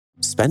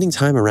spending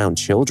time around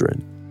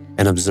children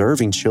and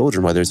observing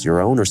children, whether it's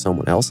your own or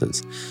someone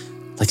else's.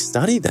 Like,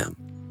 study them.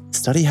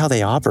 Study how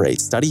they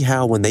operate. Study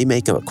how when they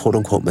make a quote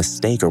unquote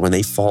mistake or when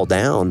they fall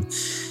down,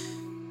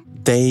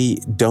 they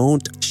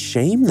don't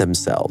shame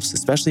themselves,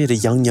 especially at a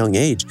young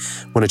age.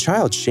 When a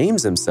child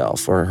shames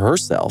himself or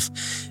herself,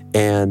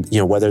 and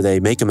whether they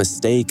make a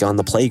mistake on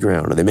the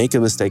playground or they make a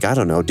mistake, I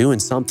don't know, doing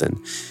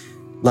something,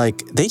 like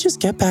they just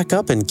get back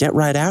up and get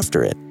right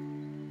after it.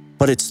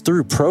 But it's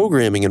through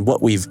programming and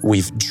what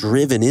we've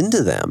driven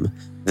into them.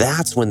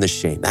 That's when the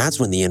shame, that's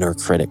when the inner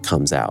critic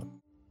comes out.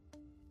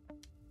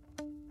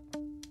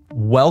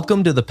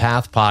 Welcome to the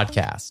Path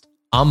Podcast.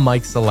 I'm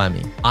Mike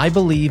Salemi. I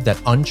believe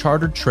that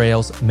uncharted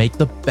trails make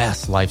the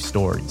best life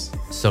stories.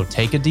 So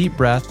take a deep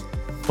breath,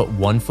 put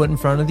one foot in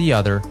front of the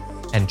other,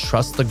 and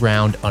trust the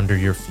ground under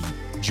your feet.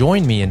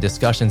 Join me in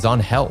discussions on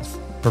health,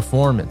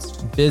 performance,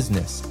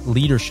 business,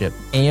 leadership,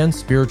 and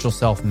spiritual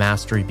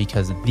self-mastery,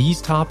 because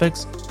these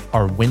topics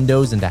are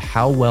windows into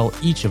how well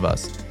each of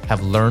us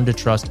have learned to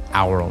trust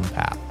our own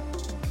path.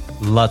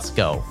 Let's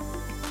go.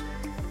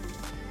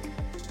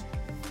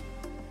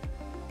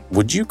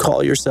 Would you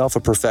call yourself a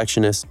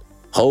perfectionist?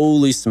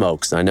 Holy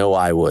smokes, I know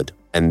I would.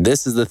 And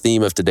this is the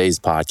theme of today's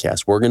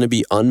podcast. We're going to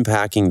be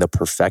unpacking the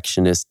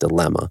perfectionist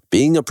dilemma.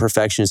 Being a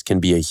perfectionist can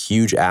be a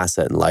huge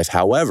asset in life.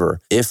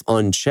 However, if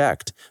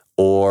unchecked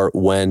or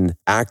when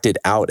acted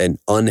out in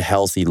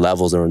unhealthy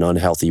levels or in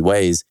unhealthy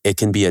ways, it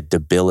can be a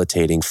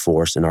debilitating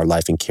force in our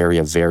life and carry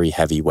a very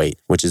heavy weight,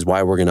 which is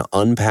why we're going to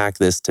unpack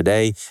this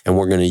today. And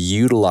we're going to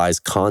utilize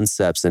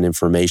concepts and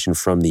information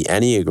from the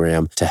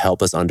Enneagram to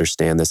help us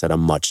understand this at a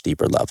much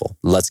deeper level.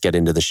 Let's get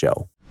into the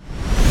show.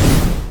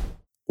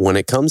 When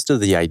it comes to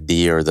the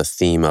idea or the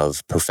theme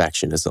of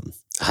perfectionism,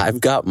 I've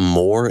got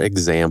more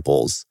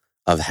examples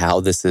of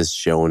how this has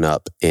shown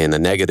up in a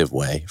negative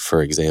way,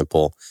 for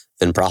example,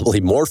 than probably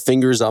more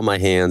fingers on my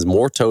hands,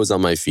 more toes on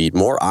my feet,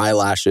 more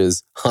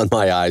eyelashes on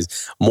my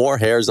eyes, more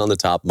hairs on the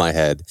top of my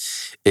head.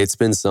 It's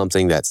been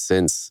something that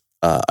since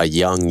a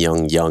young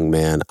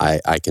man,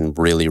 I can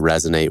really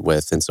resonate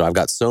with. And so I've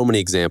got so many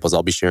examples.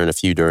 I'll be sharing a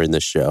few during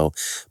this show.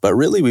 But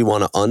really, we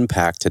want to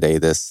unpack today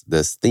this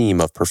theme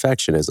of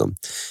perfectionism.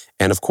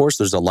 And of course,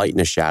 there's a light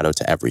and a shadow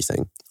to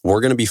everything. We're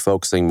going to be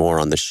focusing more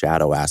on the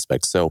shadow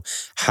aspect. So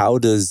how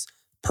does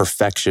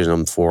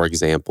perfectionism, for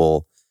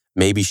example,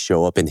 maybe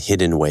show up in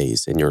hidden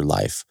ways in your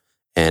life?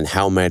 And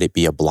how might it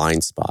be a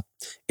blind spot?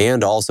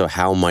 And also,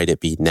 how might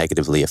it be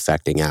negatively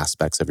affecting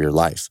aspects of your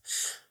life?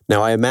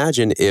 Now, I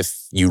imagine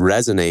if you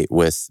resonate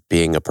with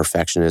being a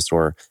perfectionist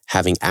or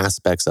having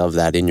aspects of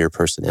that in your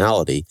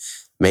personality,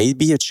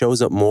 maybe it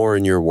shows up more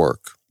in your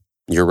work,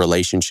 your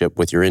relationship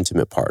with your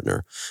intimate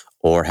partner,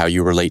 or how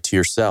you relate to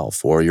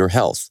yourself or your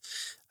health.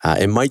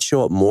 It might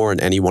show up more in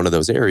any one of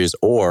those areas,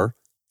 or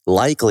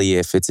likely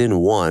if it's in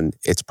one,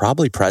 it's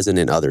probably present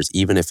in others,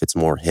 even if it's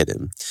more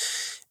hidden.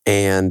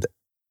 And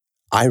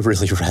I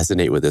really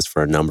resonate with this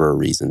for a number of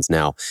reasons.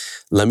 Now,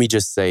 let me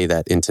just say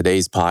that in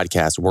today's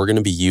podcast, we're going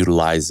to be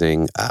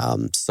utilizing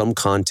some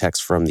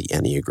context from the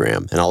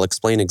Enneagram, and I'll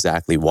explain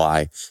exactly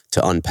why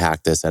to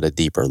unpack this at a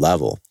deeper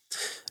level.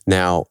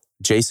 Now,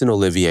 Jason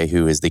Olivier,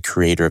 who is the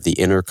creator of the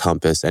Inner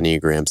Compass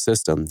Enneagram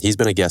system, he's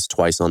been a guest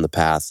twice on the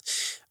path.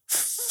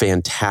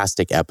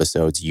 Fantastic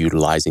episodes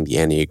utilizing the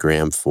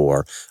Enneagram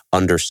for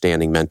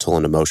understanding mental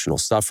and emotional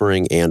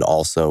suffering and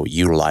also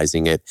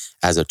utilizing it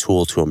as a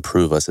tool to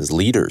improve us as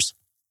leaders.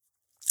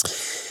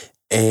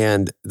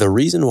 And the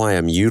reason why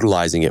I'm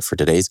utilizing it for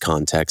today's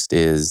context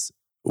is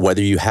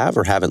whether you have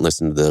or haven't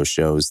listened to those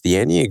shows, the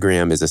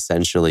Enneagram is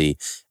essentially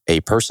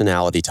a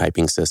personality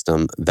typing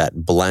system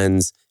that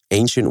blends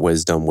ancient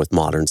wisdom with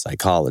modern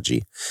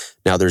psychology.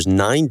 Now, there's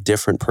 9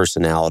 different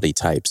personality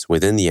types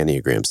within the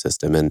Enneagram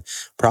system. And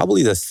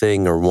probably the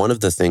thing or one of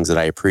the things that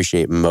I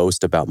appreciate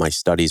most about my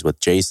studies with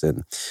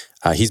Jason,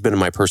 he's been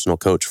my personal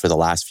coach for the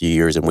last few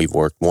years, and we've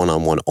worked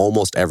one-on-one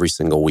almost every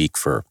single week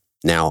for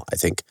now, I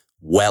think,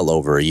 well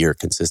over a year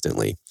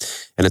consistently.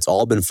 And it's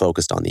all been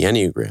focused on the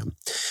Enneagram.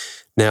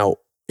 Now,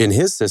 in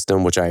his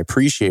system, which I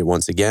appreciate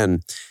once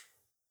again,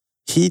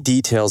 he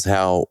details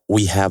how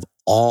we have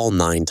all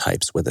 9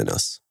 types within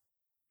us.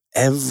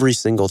 Every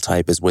single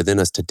type is within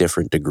us to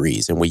different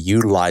degrees, and we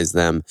utilize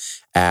them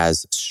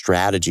as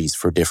strategies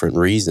for different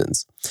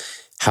reasons.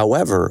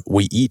 However,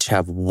 we each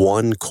have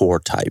one core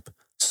type.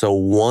 So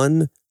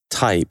one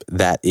type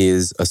that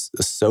is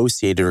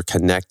associated or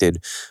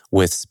connected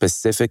with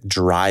specific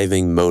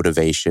driving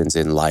motivations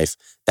in life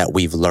that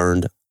we've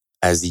learned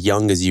as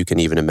young as you can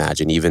even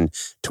imagine, even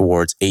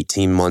towards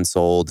 18 months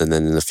old. And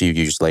then in a few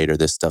years later,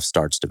 this stuff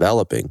starts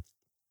developing.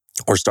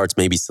 Or starts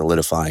maybe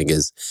solidifying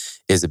is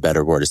a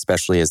better word,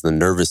 especially as the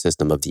nervous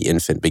system of the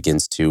infant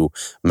begins to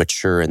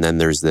mature. And then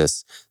there's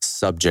this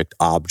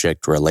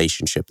subject-object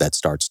relationship that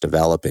starts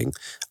developing.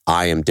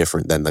 I am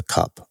different than the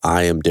cup.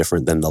 I am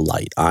different than the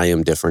light. I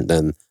am different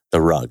than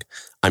the rug.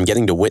 I'm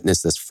getting to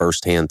witness this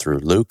firsthand through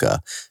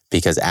Luca,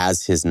 because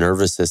as his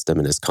nervous system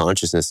and his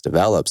consciousness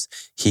develops,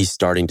 he's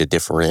starting to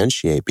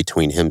differentiate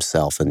between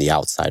himself and the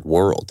outside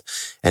world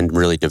and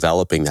really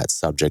developing that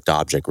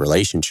subject-object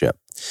relationship.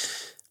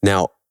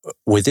 Now,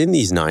 within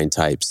these 9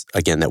 types,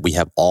 again, that we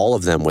have all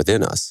of them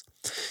within us,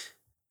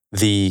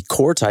 the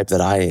core type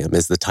that I am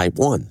is the type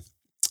 1,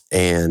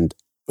 and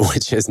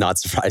which is not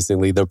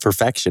surprisingly the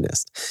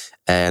perfectionist.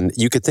 And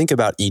you could think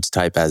about each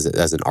type as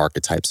an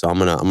archetype. So I'm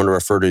gonna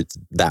refer to it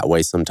that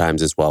way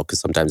sometimes as well, because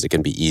sometimes it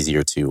can be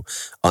easier to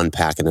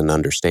unpack it and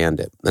understand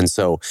it. And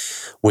so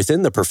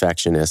within the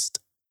perfectionist,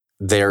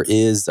 there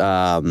is,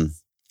 one,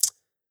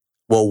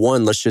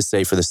 let's just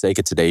say for the sake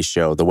of today's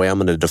show, the way I'm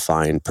going to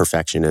define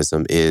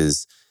perfectionism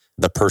is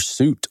the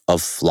pursuit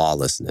of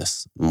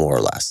flawlessness, more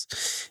or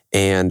less.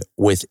 And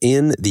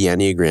within the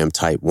Enneagram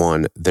type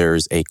 1,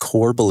 there's a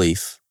core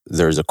belief,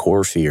 there's a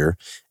core fear,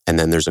 and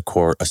then there's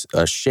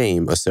a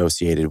shame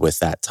associated with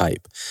that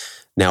type.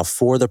 Now,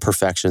 for the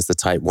perfectionist, the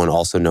type 1,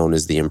 also known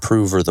as the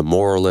improver, the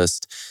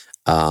moralist,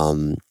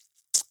 the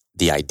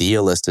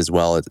idealist as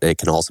well, it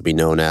can also be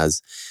known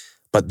as,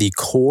 but the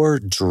core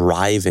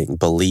driving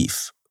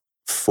belief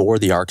for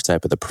the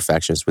archetype of the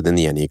perfectionist within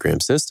the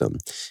Enneagram system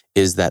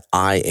is that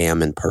I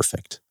am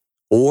imperfect,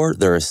 or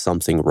there is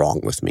something wrong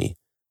with me.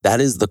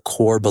 That is the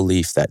core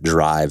belief that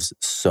drives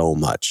so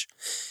much.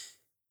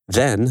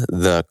 Then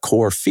the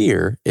core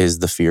fear is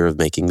the fear of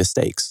making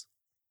mistakes.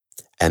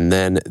 And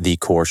then the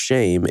core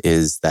shame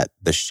is that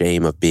the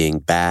shame of being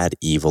bad,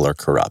 evil, or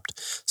corrupt.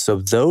 So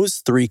those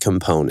 3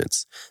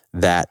 components,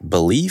 that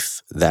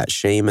belief, that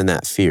shame, and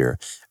that fear,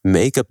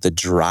 make up the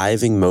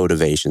driving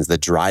motivations, the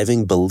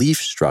driving belief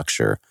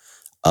structure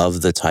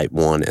of the type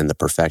 1 and the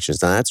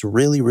perfectionist. Now that's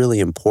really, really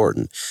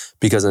important,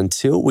 because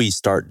until we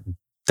start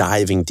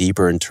diving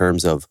deeper in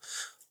terms of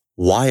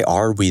why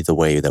are we the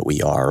way that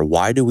we are?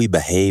 Why do we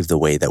behave the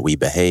way that we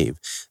behave?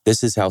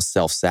 This is how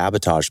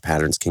self-sabotage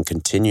patterns can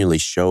continually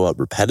show up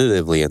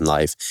repetitively in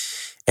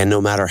life. And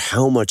no matter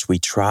how much we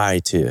try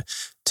to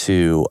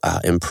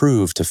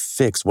improve, to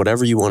fix,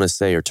 whatever you want to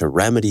say, or to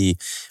remedy,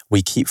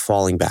 we keep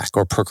falling back.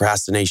 Or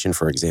procrastination,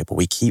 for example,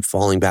 we keep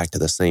falling back to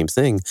the same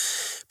thing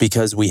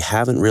because we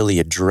haven't really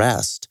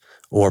addressed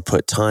or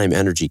put time,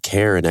 energy,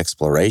 care, and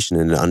exploration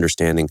into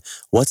understanding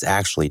what's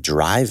actually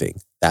driving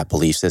that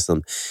belief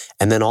system.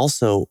 And then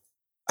also,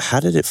 how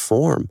did it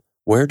form?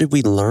 Where did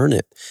we learn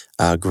it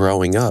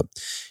growing up?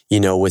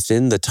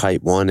 Within the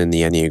type 1 in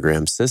the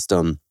Enneagram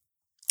system,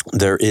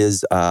 there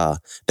is, now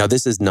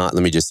this is not,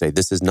 let me just say,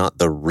 this is not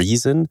the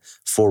reason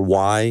for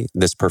why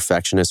this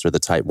perfectionist or the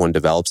type 1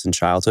 develops in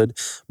childhood,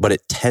 but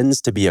it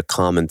tends to be a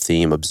common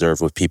theme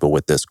observed with people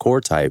with this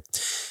core type.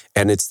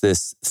 And it's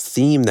this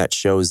theme that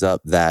shows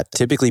up that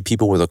typically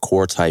people with a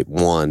core type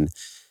 1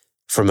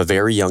 from a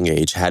very young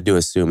age had to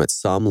assume at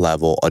some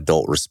level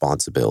adult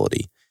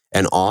responsibility.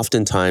 And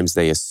oftentimes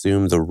they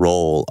assume the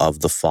role of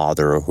the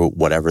father or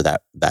whatever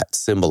that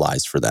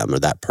symbolized for them or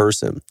that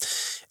person.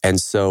 And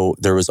so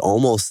there was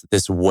almost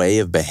this way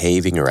of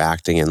behaving or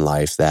acting in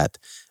life that,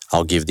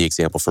 I'll give the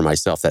example for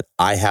myself, that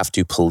I have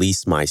to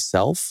police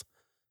myself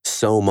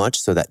so much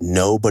so that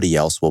nobody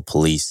else will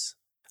police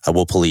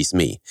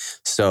me.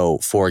 So,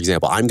 for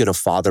example, I'm going to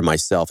father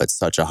myself at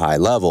such a high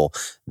level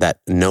that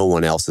no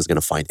one else is going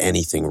to find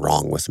anything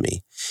wrong with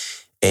me.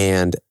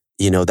 And,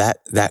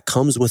 that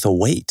comes with a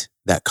weight,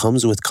 that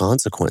comes with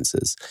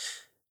consequences.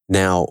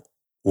 Now,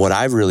 what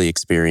I've really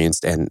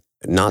experienced, and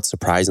not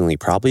surprisingly,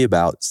 probably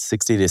about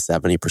 60 to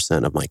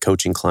 70% of my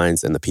coaching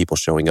clients and the people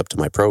showing up to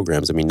my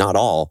programs, I mean, not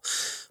all,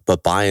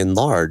 but by and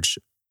large,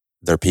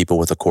 they're people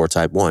with a core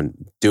type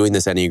 1. Doing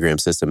this Enneagram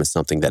system is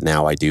something that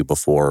now I do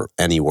before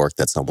any work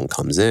that someone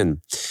comes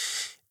in.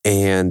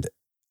 And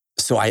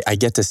so I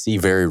get to see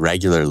very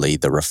regularly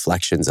the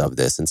reflections of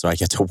this. And so I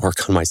get to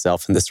work on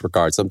myself in this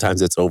regard.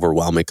 Sometimes it's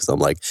overwhelming because I'm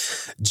like,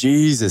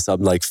 Jesus,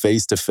 I'm like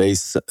face to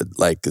face,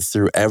 like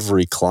through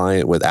every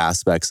client with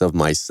aspects of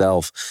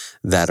myself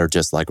that are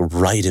just like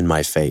right in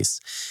my face.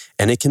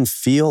 And it can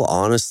feel,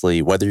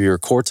 honestly, whether you're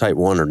core type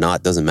 1 or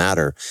not, doesn't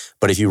matter.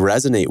 But if you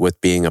resonate with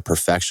being a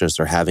perfectionist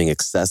or having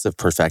excessive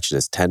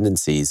perfectionist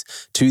tendencies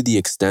to the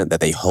extent that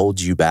they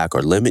hold you back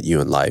or limit you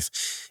in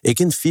life, it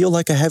can feel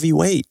like a heavy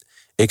weight.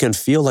 It can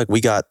feel like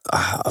we got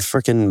a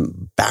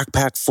freaking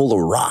backpack full of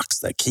rocks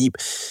that keep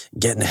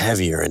getting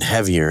heavier and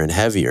heavier and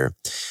heavier.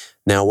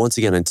 Now, once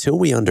again, until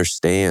we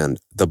understand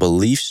the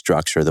belief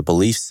structure, the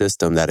belief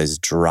system that is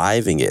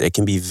driving it, it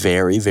can be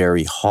very,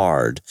 very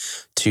hard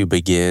to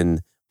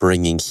begin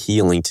bringing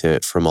healing to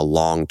it from a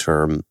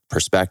long-term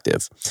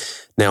perspective.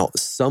 Now,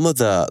 some of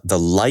the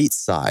light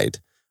side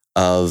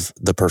of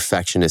the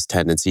perfectionist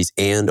tendencies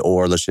and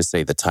or let's just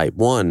say the type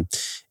 1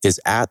 is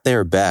at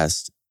their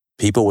best,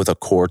 people with a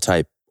core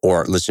type,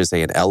 or let's just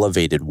say an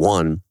elevated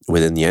 1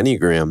 within the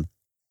Enneagram,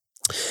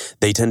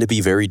 they tend to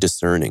be very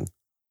discerning,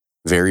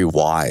 very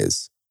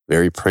wise,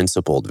 very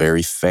principled,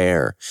 very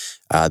fair.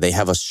 They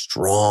have a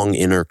strong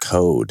inner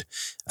code.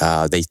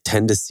 They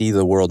tend to see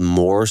the world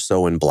more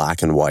so in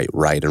black and white,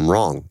 right and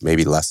wrong,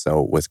 maybe less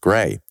so with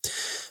gray.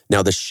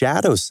 Now, the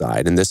shadow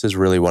side, and this is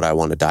really what I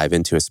want to dive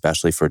into,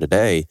 especially for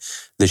today,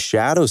 the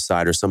shadow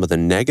side are some of the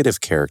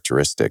negative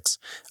characteristics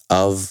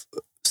of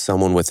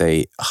someone with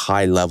a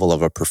high level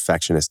of a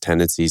perfectionist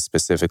tendency,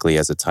 specifically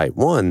as a type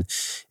 1,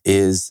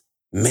 is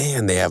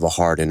man, they have a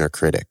harsh inner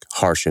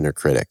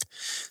critic.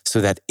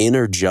 So that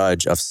inner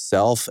judge of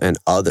self and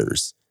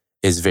others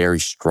is very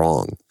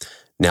strong.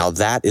 Now,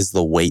 that is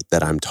the weight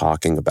that I'm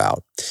talking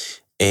about.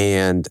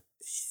 And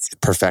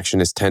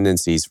perfectionist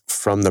tendencies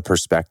from the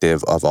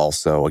perspective of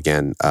also,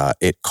 again,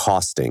 it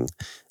costing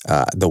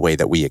the way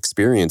that we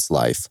experience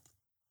life.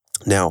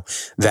 Now,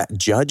 that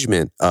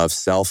judgment of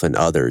self and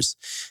others,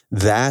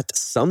 that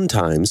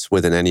sometimes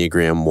with an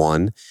Enneagram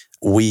 1,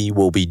 we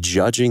will be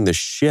judging the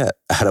shit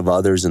out of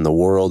others in the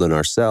world and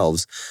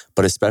ourselves.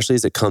 But especially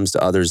as it comes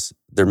to others,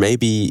 there may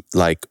be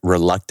like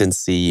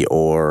reluctancy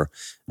or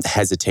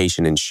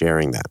hesitation in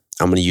sharing that.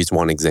 I'm going to use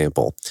one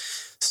example.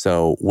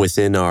 So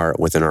within our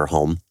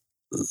home,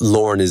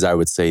 Lauren is, I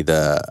would say,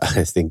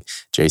 I think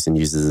Jason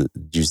uses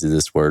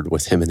this word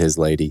with him and his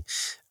lady,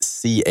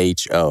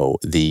 CHO,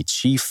 the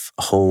chief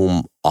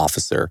home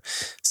officer.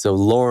 So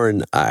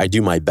Lauren, I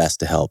do my best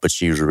to help, but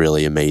she's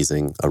really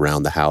amazing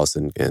around the house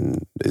and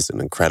is an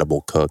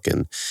incredible cook.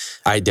 And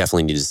I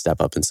definitely need to step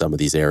up in some of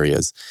these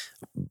areas.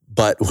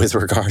 But with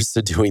regards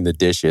to doing the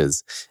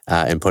dishes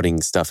and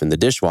putting stuff in the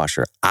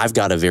dishwasher, I've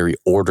got a very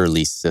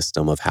orderly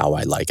system of how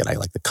I like it. I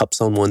like the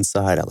cups on one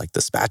side. I like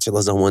the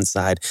spatulas on one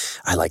side.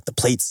 I like the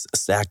plates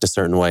stacked a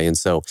certain way. And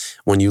so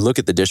when you look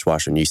at the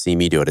dishwasher and you see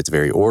me do it, it's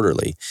very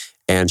orderly.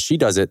 And she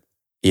does it,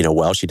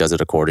 well, she does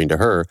it according to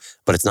her,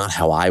 but it's not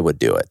how I would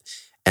do it.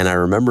 And I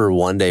remember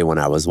one day when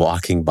I was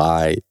walking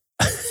by,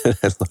 I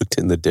looked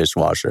in the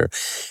dishwasher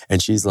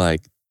and she's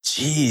like,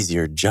 geez,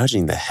 you're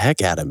judging the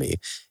heck out of me.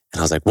 And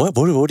I was like, what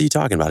are you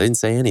talking about? I didn't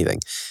say anything.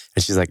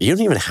 And she's like, you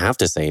don't even have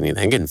to say anything.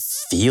 I can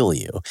feel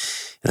you.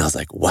 And I was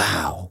like,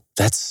 wow,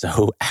 that's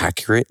so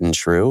accurate and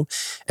true.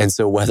 And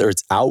so whether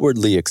it's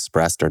outwardly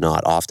expressed or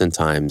not,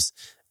 oftentimes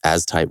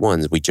as type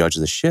 1s, we judge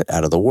the shit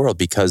out of the world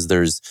because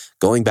there's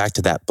going back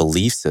to that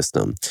belief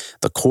system,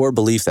 the core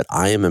belief that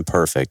I am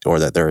imperfect or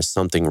that there is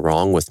something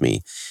wrong with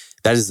me.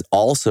 That is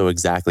also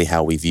exactly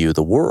how we view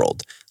the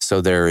world. So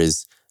there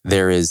is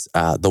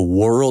the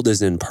world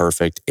is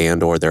imperfect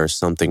and or there's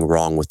something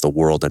wrong with the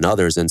world and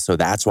others. And so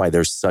that's why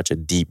there's such a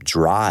deep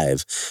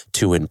drive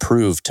to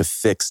improve, to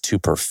fix, to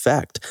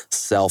perfect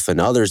self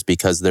and others,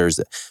 because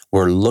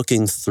we're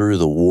looking through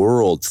the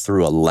world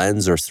through a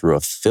lens or through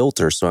a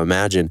filter. So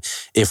imagine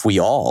if we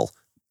all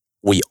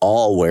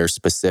wear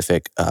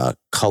specific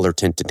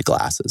color-tinted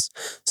glasses.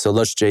 So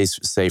let's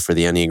just say for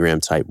the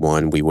Enneagram Type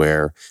 1, we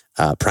wear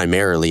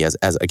primarily as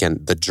again,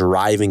 the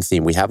driving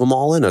theme. We have them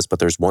all in us, but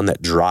there's one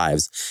that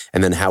drives.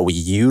 And then how we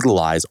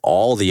utilize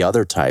all the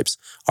other types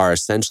are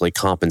essentially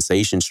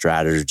compensation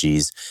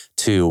strategies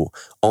to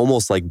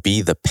almost like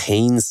be the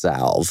pain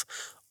salve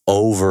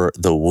over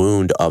the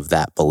wound of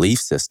that belief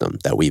system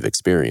that we've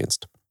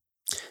experienced.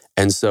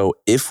 And so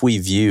if we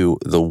view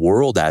the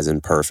world as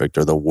imperfect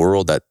or the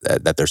world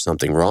that there's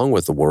something wrong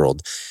with the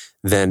world,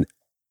 then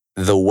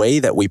the way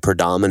that we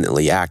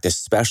predominantly act,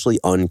 especially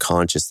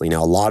unconsciously.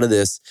 Now, a lot of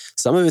this,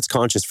 some of it's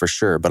conscious for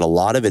sure, but a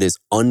lot of it is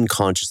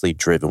unconsciously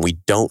driven. We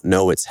don't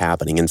know it's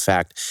happening. In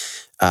fact,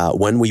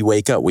 when we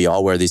wake up, we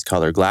all wear these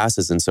colored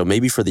glasses. And so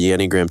maybe for the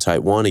Enneagram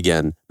Type 1,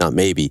 again, not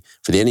maybe,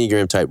 for the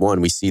Enneagram Type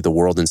 1, we see the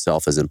world and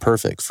self as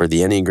imperfect. For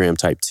the Enneagram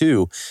Type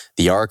 2,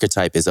 the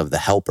archetype is of the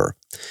helper.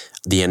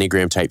 The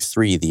Enneagram Type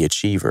 3, the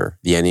achiever.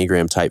 The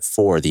Enneagram Type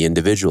 4, the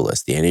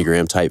individualist. The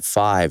Enneagram Type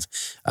 5,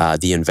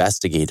 the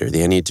investigator. The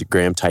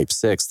Enneagram Type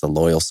 6, the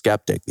loyal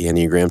skeptic. The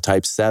Enneagram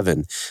Type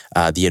 7,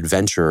 the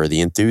adventurer,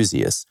 the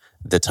enthusiast.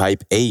 The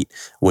Type 8,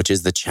 which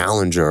is the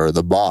challenger or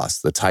the boss.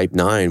 The Type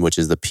 9, which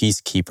is the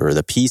peacekeeper,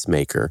 the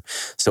peacemaker.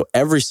 So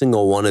every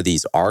single one of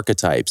these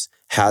archetypes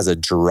has a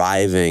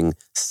driving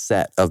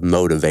set of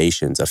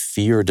motivations, a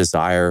fear,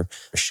 desire,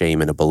 a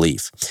shame, and a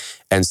belief.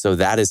 And so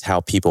that is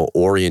how people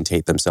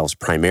orientate themselves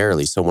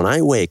primarily. So when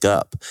I wake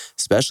up,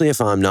 especially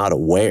if I'm not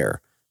aware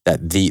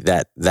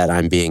that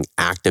I'm being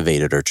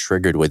activated or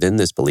triggered within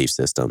this belief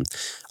system,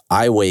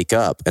 I wake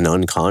up and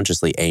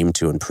unconsciously aim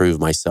to improve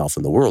myself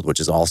in the world, which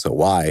is also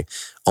why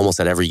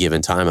almost at every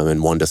given time I'm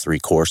in 1 to 3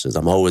 courses.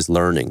 I'm always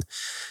learning.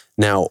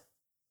 Now,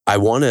 I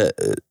want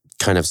to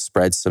kind of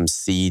spread some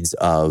seeds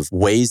of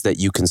ways that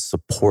you can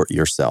support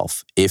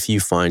yourself if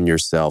you find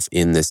yourself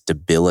in this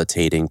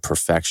debilitating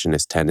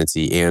perfectionist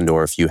tendency, and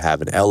or if you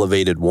have an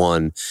elevated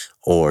one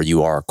or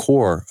you are a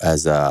core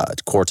as a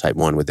core type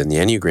 1 within the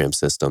Enneagram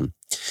system.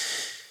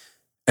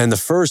 And the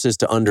first is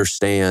to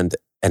understand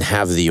and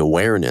have the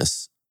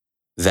awareness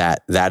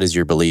that is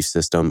your belief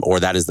system, or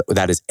that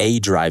is a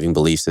driving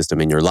belief system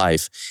in your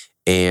life,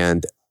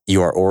 and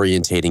you are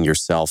orientating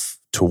yourself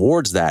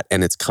towards that,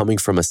 and it's coming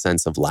from a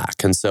sense of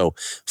lack. And so,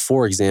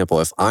 for example,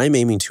 if I'm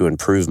aiming to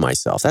improve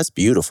myself, that's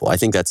beautiful. I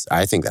think that's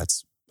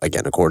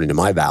again, according to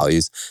my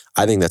values,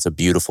 I think that's a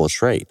beautiful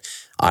trait.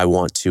 I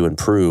want to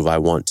improve. I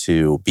want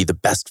to be the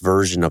best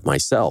version of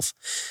myself.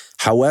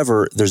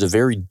 However, there's a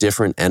very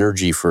different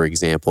energy, for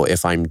example,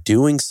 if I'm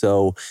doing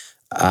so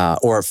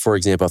or for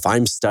example, if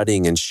I'm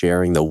studying and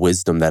sharing the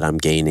wisdom that I'm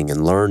gaining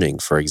and learning,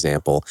 for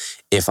example,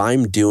 if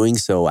I'm doing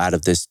so out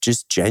of this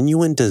just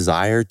genuine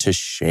desire to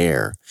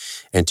share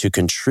and to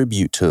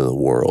contribute to the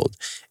world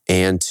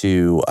and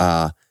to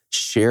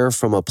share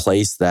from a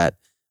place that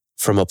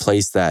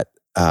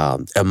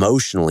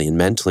emotionally and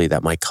mentally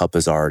that my cup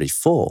is already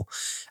full,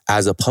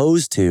 as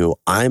opposed to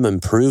I'm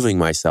improving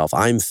myself,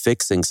 I'm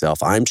fixing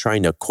self, I'm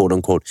trying to quote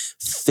unquote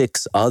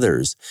fix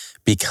others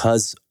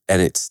because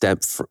it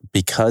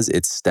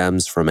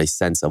stems from a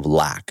sense of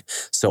lack.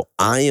 So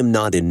I am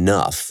not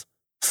enough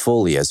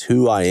fully as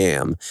who I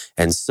am.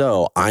 And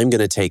so I'm going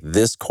to take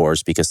this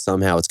course because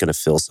somehow it's going to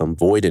fill some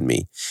void in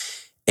me.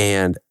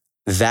 And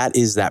that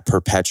is that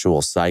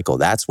perpetual cycle.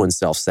 That's when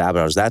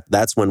self-sabotage,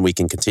 that's when we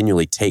can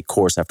continually take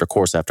course after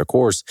course after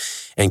course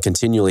and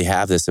continually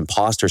have this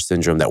imposter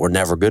syndrome that we're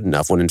never good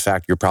enough, when in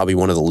fact, you're probably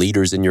one of the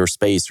leaders in your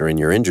space or in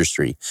your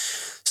industry.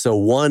 So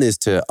one is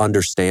to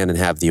understand and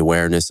have the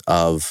awareness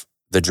of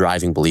the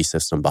driving belief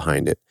system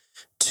behind it.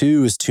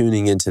 Two is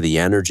tuning into the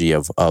energy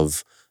of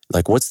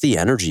like, what's the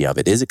energy of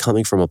it? Is it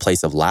coming from a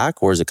place of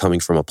lack or is it coming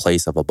from a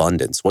place of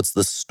abundance? What's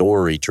the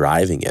story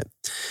driving it?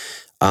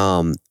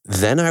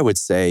 Then I would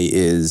say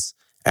is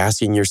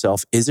asking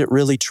yourself, is it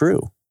really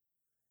true?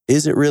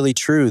 Is it really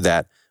true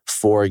that,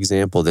 for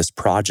example, this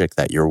project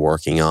that you're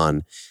working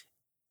on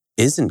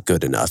isn't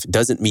good enough? It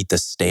doesn't meet the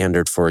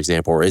standard, for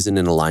example, or isn't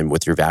in alignment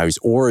with your values,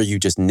 or are you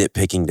just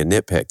nitpicking to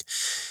nitpick?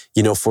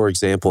 You know, for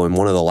example, in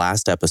one of the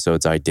last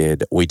episodes I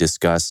did, we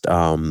discussed,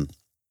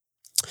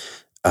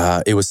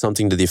 it was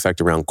something to the effect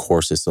around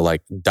courses. So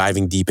like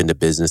diving deep into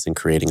business and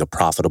creating a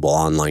profitable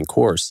online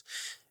course.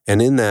 And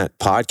in that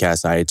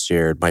podcast, I had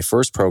shared my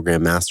first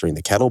program, Mastering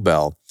the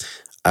Kettlebell.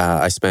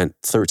 I spent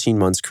 13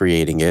 months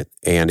creating it,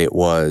 and it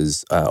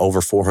was over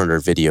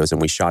 400 videos,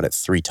 and we shot it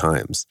 3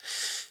 times.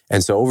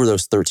 And so over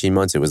those 13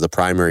 months, it was the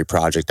primary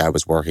project I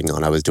was working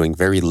on. I was doing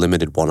very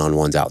limited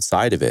one-on-ones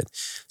outside of it.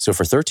 So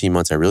for 13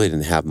 months, I really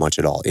didn't have much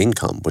at all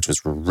income, which was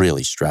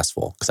really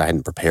stressful because I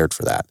hadn't prepared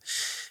for that.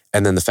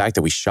 And then the fact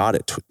that we shot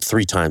it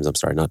 3 times, I'm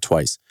sorry, not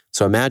twice.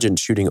 So imagine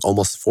shooting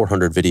almost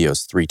 400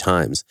 videos 3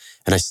 times,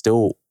 and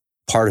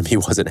part of me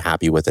wasn't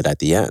happy with it at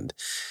the end.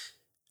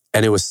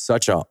 And it was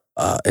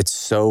it's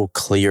so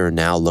clear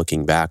now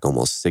looking back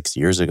almost 6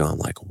 years ago. I'm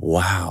like,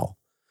 wow,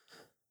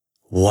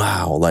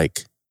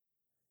 like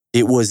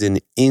it was an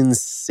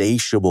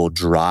insatiable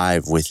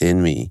drive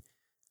within me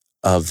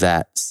of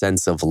that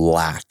sense of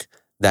lack,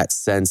 that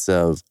sense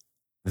of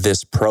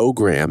this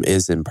program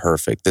is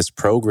imperfect, this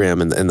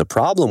program. And the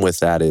problem with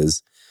that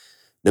is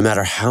no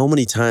matter how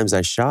many times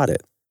I shot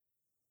it,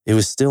 it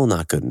was still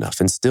not good enough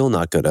and still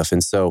not good enough.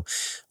 And so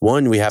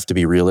one, we have to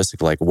be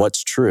realistic, like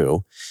what's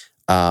true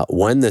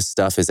when this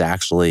stuff is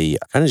actually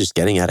kind of just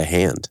getting out of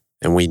hand,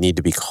 and we need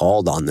to be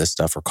called on this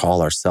stuff or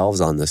call ourselves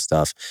on this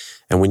stuff.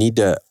 And we need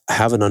to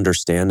have an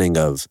understanding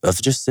of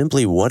just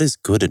simply what is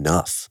good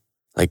enough.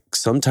 Like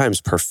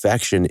sometimes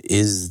perfection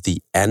is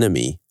the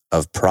enemy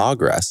of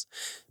progress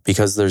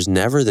because there's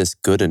never this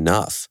good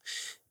enough.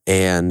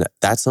 And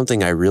that's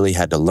something I really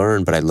had to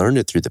learn, but I learned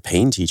it through the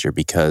pain teacher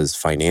because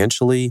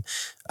financially,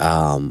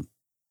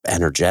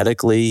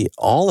 energetically,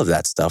 all of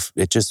that stuff,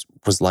 it just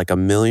was like a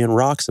million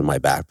rocks in my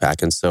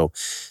backpack. And so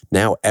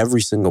now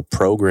every single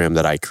program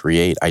that I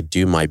create, I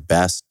do my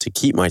best to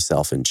keep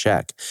myself in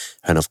check.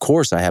 And of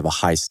course, I have a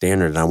high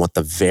standard and I want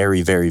the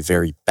very, very,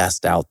 very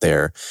best out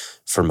there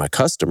for my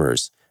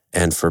customers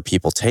and for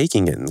people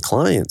taking it and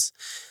clients.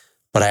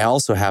 But I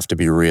also have to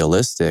be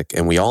realistic,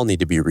 and we all need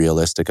to be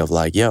realistic of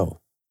like,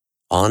 yo,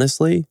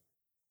 honestly,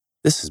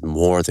 this is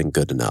more than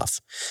good enough.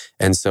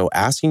 And so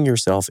asking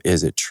yourself,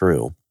 is it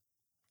true?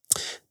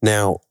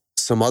 Now,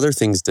 some other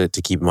things to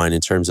keep in mind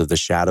in terms of the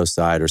shadow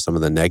side or some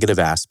of the negative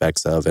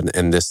aspects of,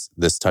 and this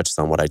touches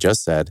on what I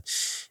just said.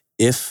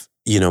 If,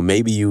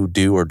 maybe you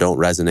do or don't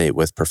resonate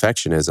with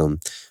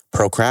perfectionism,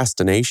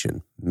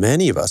 procrastination.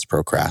 Many of us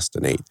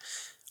procrastinate.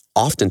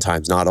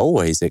 Oftentimes, not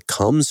always, it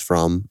comes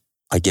from,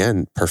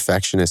 again,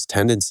 perfectionist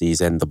tendencies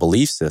and the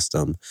belief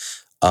system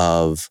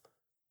of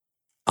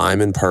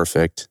I'm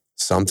imperfect,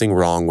 something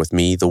wrong with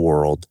me, the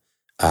world.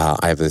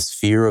 I have this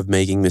fear of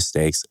making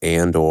mistakes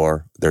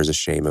or there's a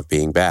shame of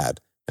being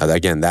bad. Now,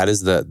 again, that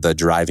is the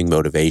driving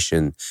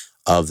motivation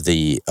of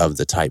the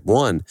type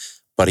 1.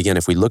 But again,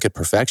 if we look at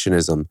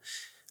perfectionism,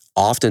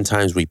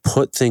 oftentimes we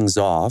put things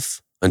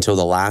off until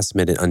the last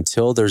minute,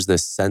 until there's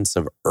this sense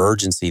of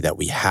urgency that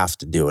we have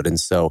to do it. And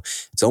so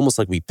it's almost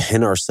like we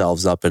pin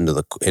ourselves up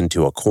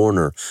into a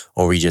corner,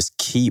 or we just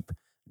keep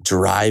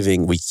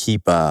driving.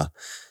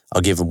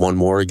 I'll give one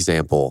more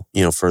example.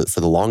 For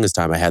the longest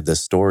time, I had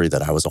this story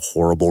that I was a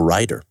horrible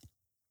writer,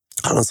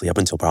 honestly, up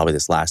until probably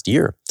this last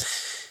year.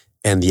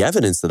 And the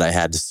evidence that I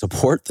had to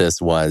support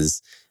this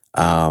was,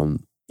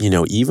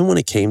 even when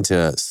it came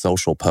to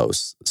social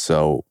posts,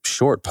 so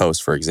short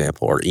posts, for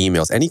example, or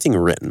emails, anything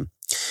written,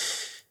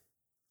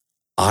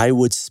 I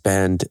would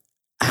spend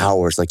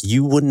hours, like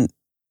you wouldn't,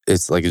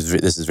 this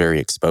is very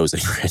exposing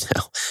right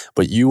now,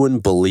 but you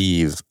wouldn't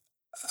believe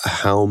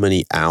how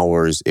many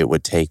hours it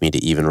would take me to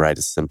even write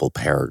a simple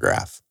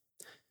paragraph.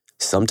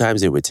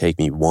 Sometimes it would take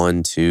me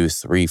 1, 2,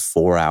 3,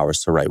 4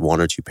 hours to write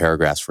 1 or 2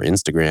 paragraphs for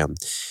Instagram.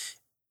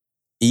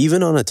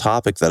 even on a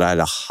topic that I had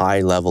a high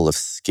level of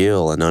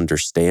skill and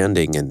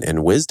understanding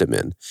and wisdom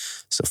in.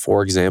 So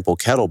for example,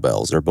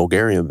 kettlebells or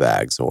Bulgarian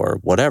bags or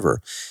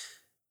whatever,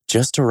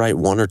 just to write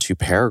 1 or 2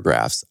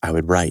 paragraphs, I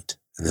would write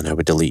and then I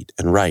would delete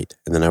and write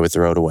and then I would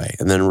throw it away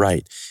and then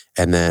write.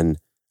 And then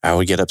I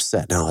would get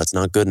upset. No, that's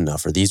not good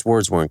enough, or these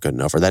words weren't good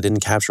enough, or that didn't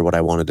capture what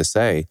I wanted to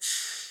say.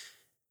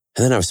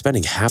 And then I was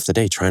spending half the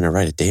day trying to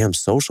write a damn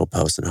social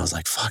post. And I was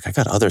like, fuck, I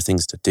got other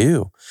things to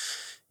do,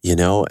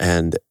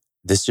 and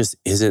this just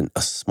isn't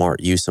a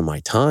smart use of my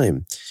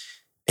time.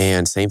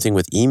 And same thing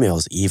with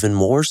emails, even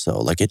more so.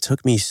 Like it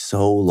took me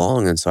so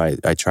long. And so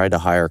I tried to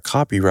hire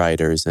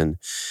copywriters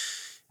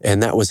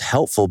and that was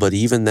helpful. But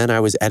even then I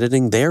was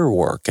editing their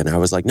work and I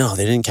was like, no,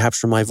 they didn't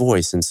capture my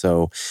voice. And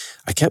so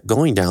I kept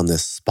going down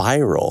this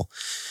spiral.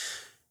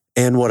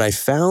 And what I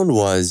found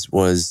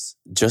was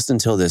just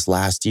until this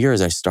last year,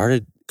 as I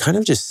started kind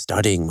of just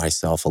studying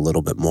myself a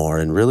little bit more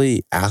and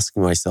really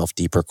asking myself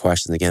deeper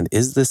questions again,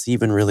 is this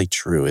even really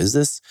true?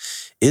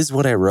 Is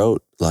what I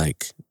wrote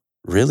like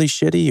really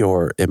shitty,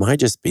 or am I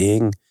just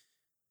being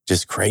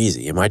just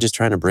crazy? Am I just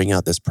trying to bring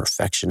out this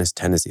perfectionist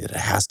tendency that it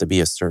has to be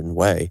a certain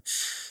way,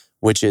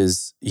 which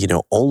is,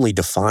 only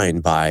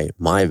defined by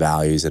my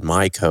values and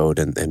my code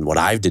and what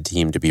I've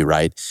deemed to be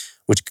right,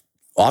 which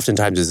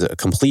oftentimes is a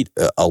complete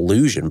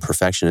illusion.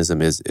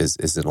 Perfectionism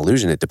is an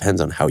illusion. It depends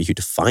on how you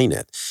define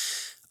it.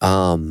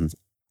 And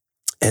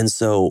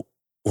so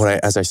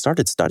as I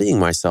started studying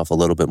myself a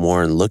little bit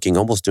more and looking,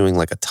 almost doing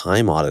like a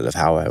time audit of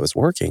how I was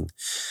working,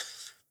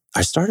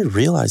 I started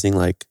realizing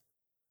like,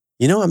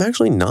 I'm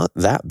actually not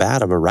that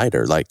bad of a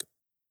writer. Like,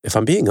 if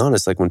I'm being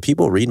honest, like when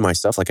people read my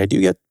stuff, like I do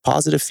get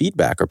positive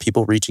feedback or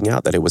people reaching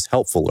out that it was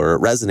helpful or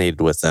it resonated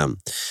with them.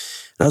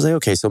 And I was like,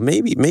 okay, so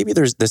maybe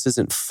this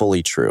isn't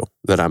fully true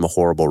that I'm a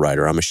horrible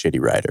writer. I'm a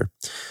shitty writer.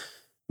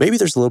 Maybe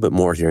there's a little bit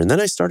more here. And then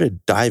I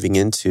started diving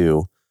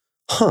into,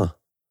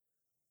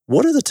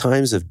 what are the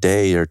times of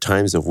day or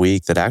times of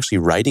week that actually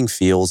writing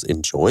feels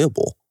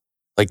enjoyable?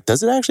 Like,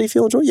 does it actually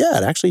feel enjoyable? Yeah,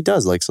 it actually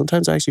does. Like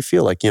sometimes I actually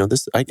feel like,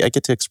 I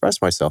get to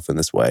express myself in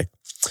this way.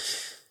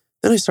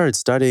 Then I started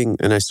studying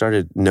and I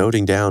started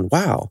noting down,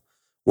 wow,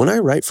 when I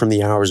write from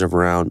the hours of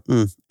around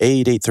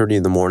 8:30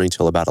 in the morning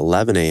till about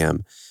 11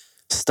 a.m.,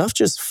 stuff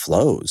just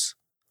flows.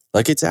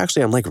 Like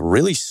I'm like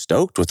really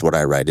stoked with what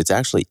I write. It's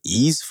actually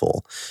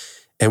easeful.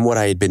 And what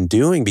I had been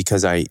doing,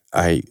 because I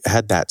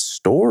had that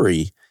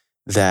story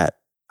that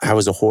I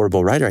was a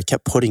horrible writer, I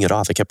kept putting it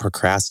off. I kept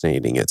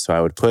procrastinating it. So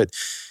I would put,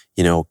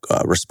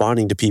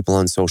 responding to people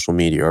on social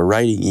media or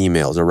writing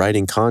emails or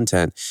writing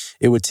content.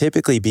 It would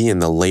typically be in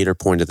the later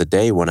point of the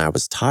day when I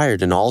was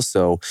tired. And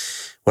also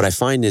what I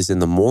find is in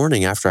the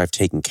morning, after I've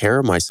taken care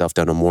of myself,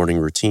 done a morning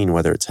routine,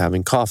 whether it's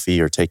having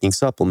coffee or taking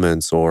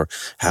supplements or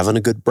having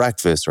a good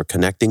breakfast or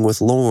connecting with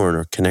Lauren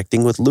or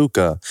connecting with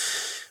Luca,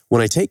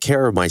 when I take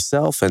care of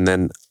myself and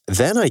then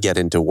I get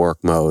into work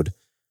mode,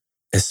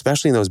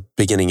 especially in those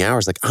beginning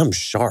hours, like I'm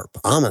sharp.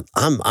 I'm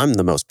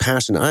the most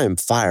passionate. I am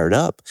fired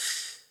up.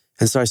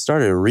 And so I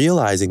started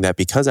realizing that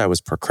because I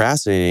was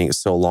procrastinating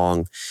so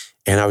long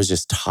and I was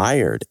just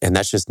tired, and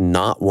that's just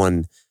not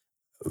when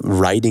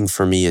writing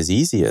for me is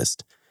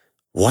easiest.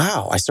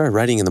 Wow. I started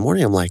writing in the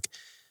morning. I'm like,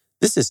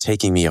 this is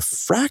taking me a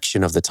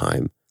fraction of the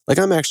time. Like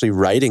I'm actually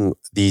writing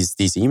these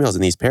emails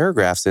and these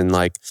paragraphs in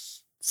like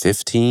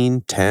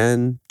 15,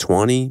 10,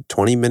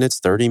 20 minutes,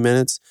 30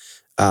 minutes.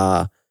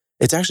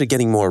 It's actually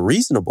getting more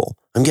reasonable.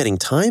 I'm getting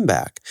time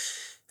back.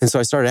 And so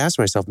I started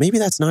asking myself, maybe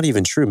that's not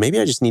even true. Maybe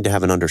I just need to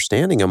have an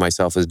understanding of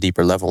myself at a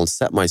deeper level and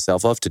set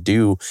myself up to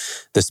do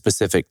the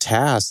specific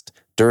task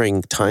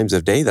during times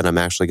of day that I'm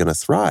actually going to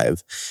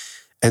thrive.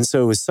 And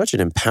so it was such an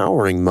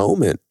empowering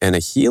moment and a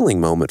healing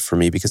moment for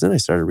me, because then I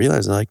started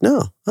realizing like,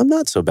 no, I'm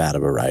not so bad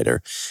of a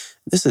writer.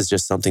 This is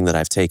just something that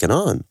I've taken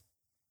on.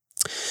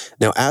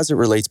 Now, as it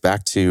relates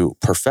back to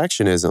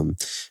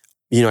perfectionism,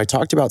 I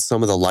talked about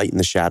some of the light and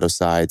the shadow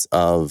sides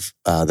of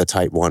the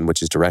type 1,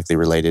 which is directly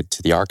related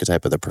to the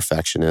archetype of the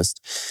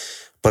perfectionist.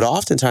 But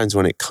oftentimes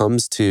when it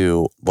comes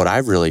to what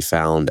I've really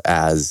found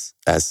as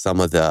some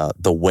of the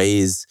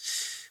ways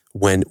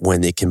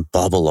when it can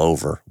bubble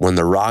over, when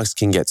the rocks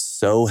can get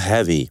so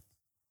heavy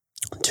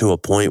to a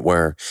point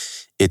where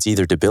it's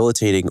either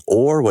debilitating,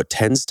 or what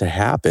tends to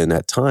happen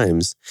at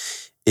times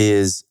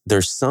is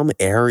there's some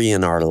area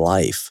in our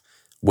life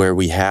where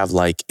we have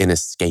like an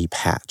escape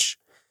hatch.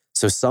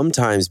 So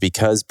sometimes,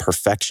 because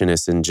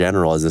perfectionists in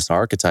general as this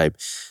archetype,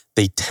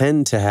 they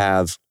tend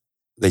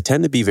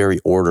to be very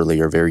orderly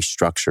or very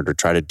structured or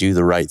try to do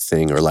the right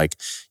thing or like,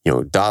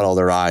 dot all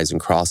their I's and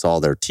cross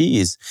all their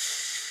T's.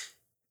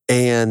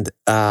 And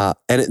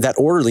that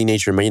orderly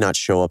nature may not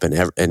show up in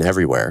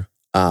everywhere.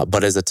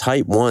 But as a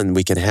type 1,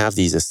 we can have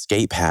these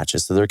escape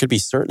hatches. So there could be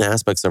certain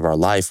aspects of our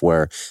life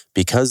where,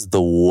 because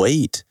the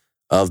weight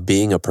of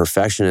being a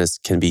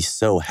perfectionist can be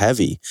so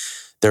heavy,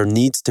 there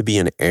needs to be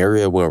an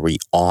area where we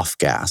off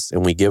gas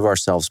and we give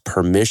ourselves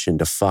permission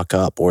to fuck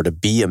up or to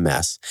be a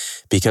mess,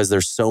 because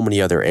there's so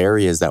many other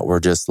areas that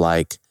we're just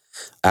like,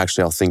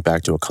 actually, I'll think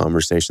back to a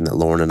conversation that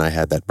Lauren and I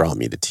had that brought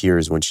me to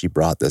tears when she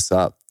brought this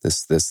up,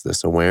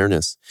 this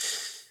awareness.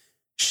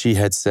 she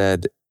had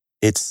said,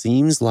 it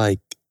seems like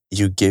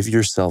you give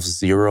yourself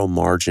zero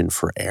margin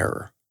for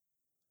error.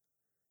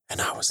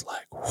 And I was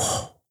like,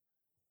 whoa.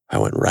 I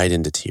went right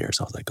into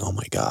tears. I was like, oh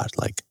my God,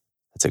 like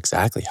that's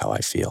exactly how I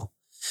feel.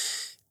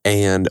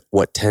 And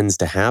what tends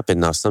to happen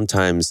now,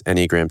 sometimes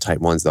Enneagram type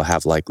 1s, they'll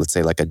have like, let's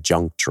say like a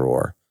junk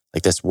drawer,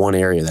 like this one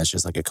area that's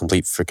just like a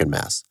complete freaking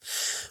mess.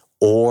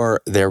 Or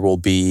there will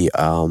be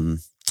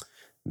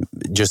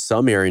just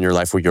some area in your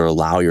life where you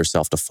allow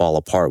yourself to fall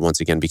apart once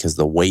again, because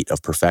the weight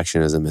of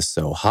perfectionism is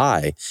so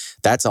high.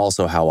 That's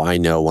also how I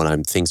know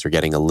when things are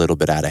getting a little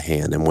bit out of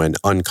hand, and when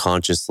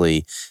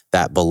unconsciously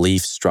that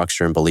belief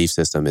structure and belief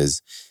system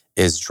is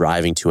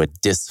driving to a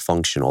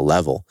dysfunctional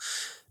level.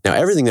 Now,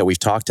 everything that we've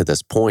talked to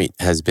this point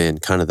has been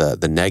kind of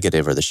the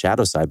negative or the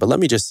shadow side. But let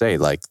me just say,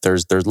 like,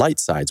 there's light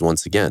sides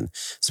once again,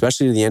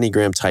 especially the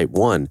Enneagram type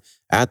 1.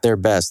 At their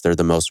best, they're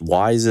the most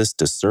wisest,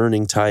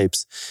 discerning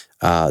types.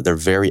 They're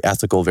very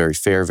ethical, very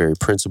fair, very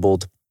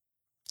principled,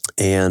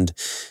 and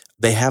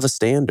they have a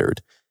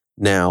standard.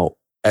 Now,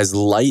 as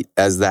light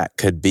as that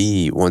could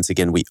be, once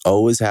again, we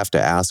always have to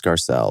ask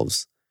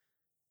ourselves,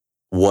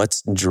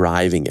 what's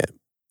driving it?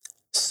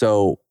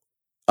 So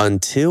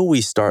until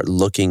we start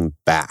looking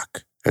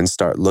back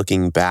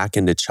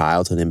into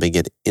childhood and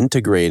begin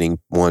integrating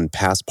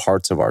past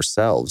parts of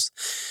ourselves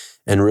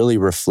and really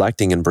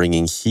reflecting and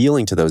bringing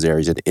healing to those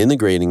areas and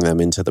integrating them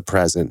into the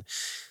present,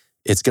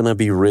 it's going to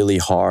be really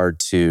hard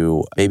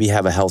to maybe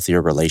have a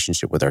healthier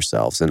relationship with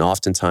ourselves. And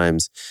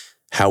oftentimes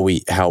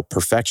how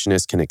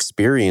perfectionists can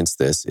experience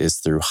this is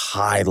through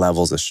high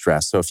levels of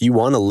stress. So if you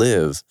want to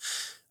live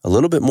a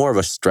little bit more of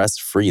a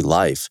stress-free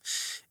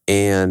life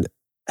and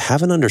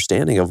have an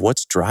understanding of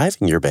what's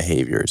driving your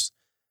behaviors,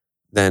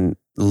 then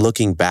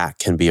looking back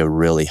can be a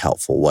really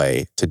helpful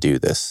way to do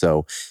this.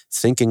 So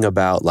thinking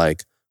about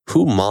like,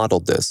 who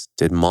modeled this?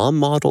 Did mom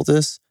model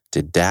this?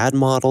 Did dad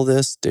model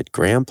this? Did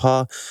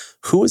grandpa?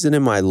 Who is it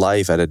in my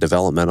life at a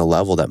developmental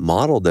level that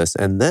modeled this?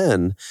 And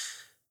then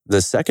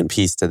the second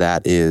piece to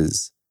that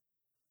is,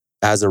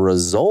 as a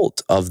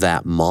result of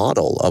that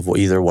model of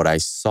either what I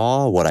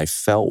saw, what I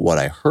felt, what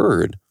I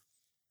heard,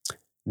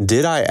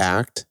 did I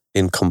act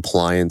in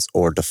compliance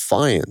or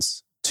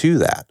defiance to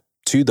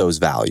those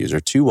values or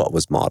to what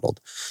was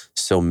modeled?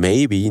 So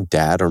maybe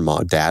dad,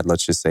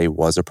 let's just say,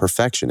 was a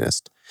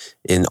perfectionist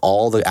in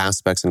all the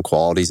aspects and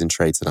qualities and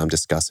traits that I'm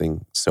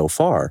discussing so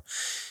far.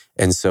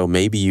 And so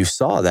maybe you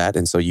saw that,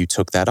 and so you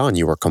took that on.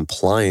 You were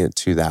compliant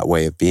to that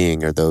way of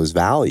being or those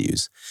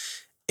values,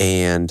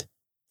 and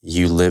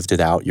you lived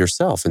it out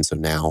yourself. And so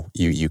now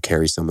you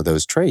carry some of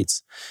those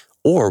traits.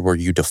 Or were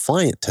you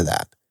defiant to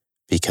that?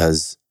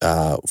 Because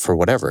for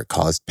whatever, it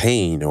caused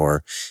pain,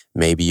 or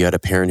maybe you had a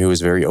parent who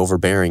was very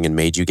overbearing and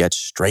made you get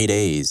straight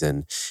A's.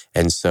 And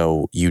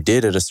so you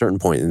did at a certain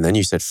point, and then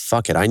you said,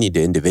 fuck it, I need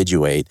to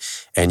individuate,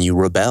 and you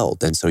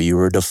rebelled. And so you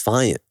were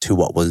defiant to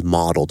what was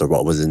modeled or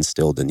what was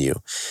instilled in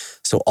you.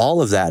 So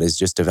all of that is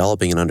just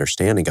developing an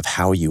understanding of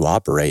how you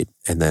operate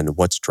and then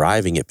what's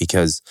driving it.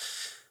 Because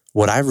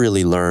what I've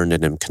really learned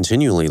and am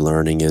continually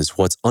learning is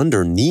what's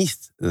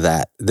underneath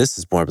that. This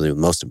is probably the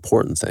most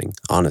important thing,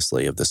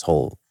 honestly, of this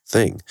whole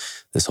thing,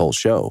 this whole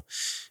show,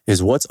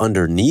 is what's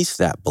underneath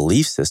that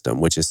belief system,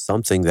 which is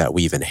something that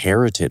we've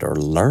inherited or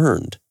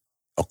learned,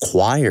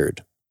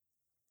 acquired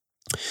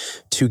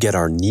to get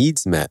our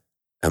needs met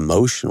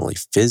emotionally,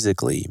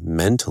 physically,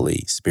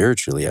 mentally,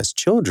 spiritually as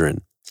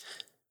children.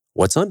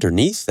 What's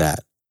underneath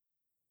that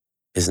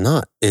is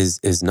not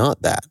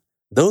that.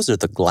 Those are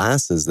the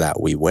glasses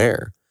that we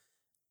wear.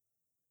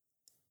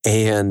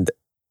 And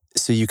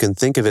so you can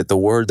think of it, the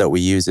word that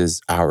we use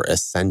is our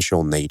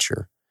essential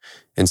nature.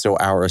 And so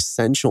our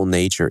essential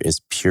nature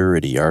is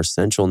purity. Our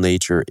essential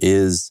nature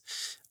is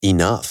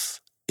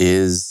enough,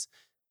 is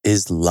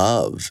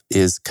love,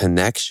 is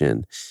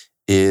connection,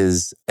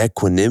 is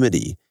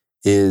equanimity,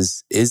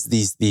 is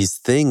these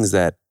things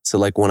that, so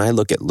like when I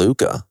look at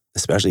Luca,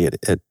 especially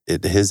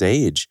at his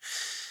age,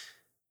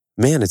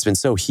 man, it's been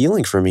so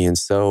healing for me and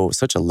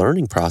such a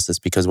learning process,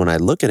 because when I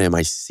look at him,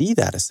 I see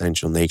that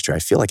essential nature. I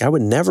feel like I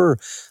would never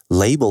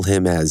label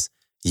him as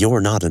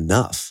you're not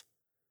enough.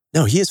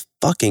 No, he is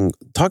fucking,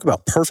 talk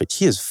about perfect.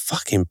 He is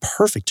fucking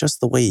perfect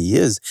just the way he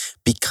is,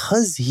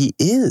 because he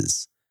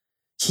is.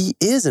 He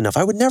is enough.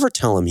 I would never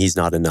tell him he's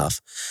not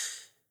enough.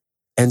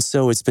 And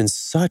so it's been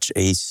such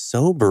a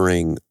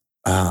sobering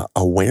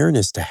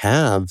awareness to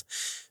have,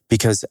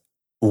 because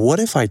what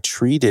if I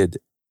treated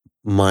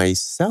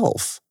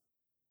myself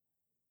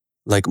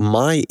like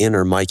my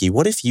inner Mikey?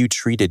 What if you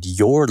treated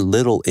your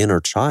little inner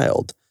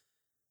child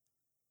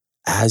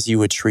as you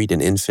would treat an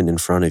infant in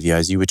front of you,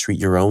 as you would treat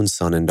your own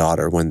son and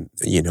daughter when,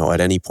 at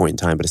any point in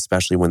time, but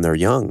especially when they're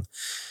young?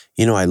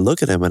 I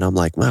look at him and I'm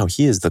like, wow,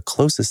 he is the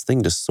closest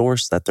thing to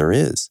source that there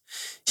is.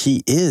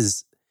 He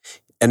is,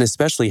 and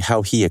especially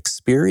how he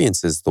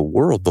experiences the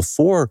world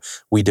before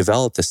we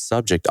develop the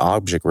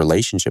subject-object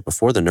relationship,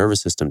 before the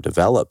nervous system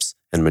develops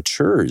and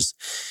matures.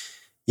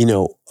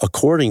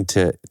 According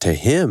to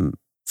him,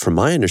 from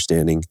my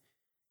understanding,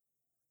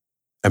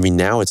 I mean,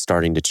 now it's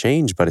starting to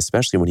change, but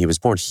especially when he was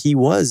born, he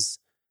was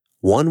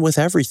one with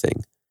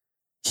everything.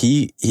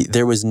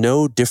 There was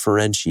no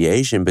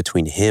differentiation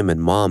between him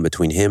and mom,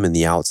 between him and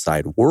the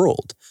outside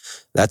world.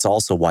 That's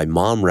also why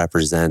mom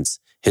represents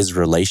his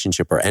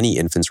relationship or any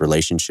infant's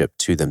relationship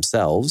to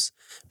themselves,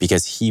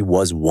 because he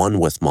was one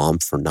with mom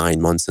for 9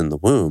 months in the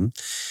womb.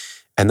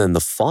 And then the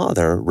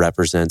father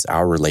represents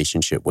our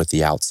relationship with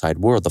the outside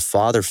world. The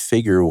father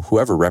figure,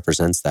 whoever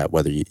represents that,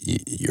 whether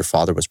your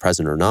father was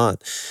present or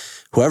not,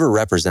 whoever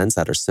represents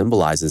that or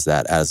symbolizes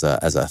that as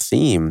a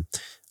theme,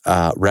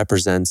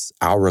 represents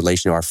our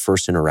relation, our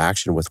first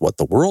interaction with what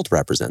the world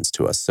represents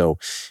to us. So,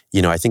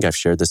 I think I've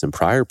shared this in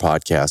prior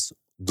podcasts.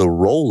 The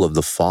role of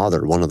the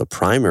father, one of the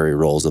primary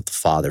roles of the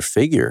father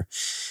figure,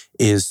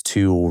 is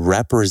to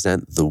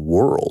represent the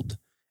world.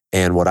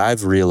 And what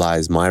I've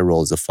realized my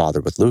role as a father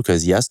with Luca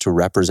is, yes, to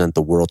represent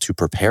the world, to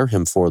prepare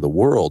him for the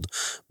world,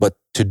 but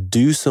to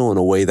do so in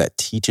a way that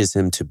teaches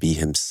him to be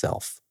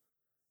himself,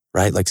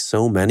 right? Like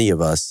so many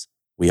of us,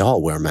 we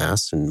all wear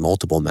masks and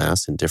multiple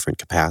masks in different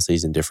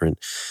capacities and different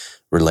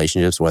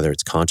relationships, whether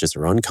it's conscious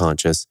or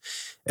unconscious.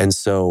 And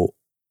so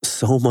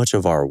much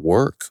of our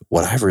work,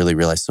 what I've really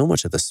realized, so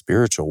much of the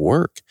spiritual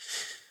work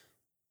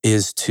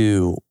is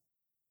to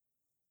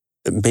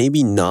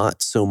maybe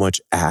not so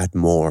much add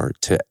more,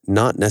 to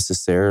not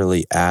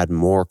necessarily add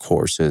more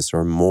courses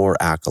or more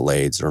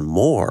accolades or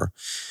more.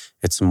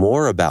 It's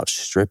more about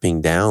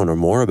stripping down or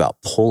more about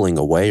pulling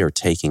away or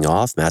taking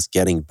off masks,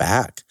 getting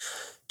back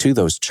to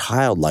those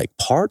childlike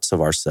parts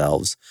of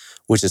ourselves,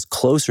 which is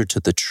closer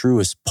to the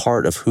truest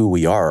part of who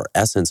we are, our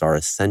essence, our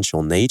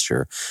essential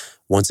nature.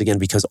 Once again,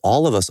 because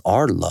all of us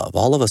are love,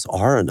 all of us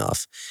are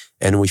enough,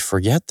 and we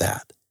forget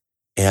that.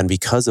 And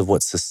because of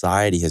what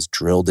society has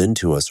drilled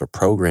into us, or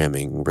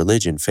programming,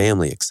 religion,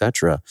 family,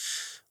 etc.,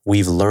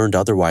 we've learned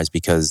otherwise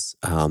because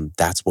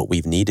that's what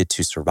we've needed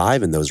to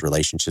survive in those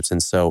relationships.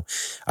 And so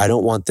I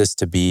don't want this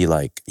to be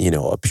like,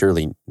 a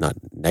purely not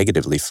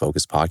negatively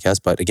focused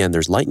podcast, but again,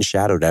 there's light and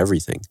shadow to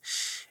everything.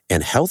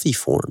 And healthy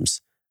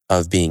forms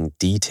of being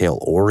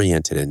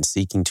detail-oriented and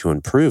seeking to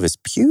improve is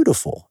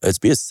beautiful.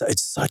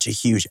 It's such a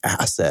huge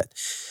asset.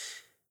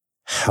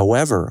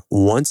 However,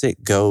 once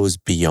it goes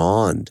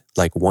beyond,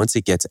 like once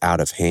it gets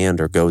out of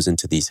hand or goes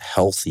into these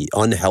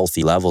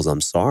unhealthy levels,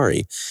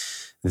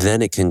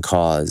 then it can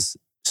cause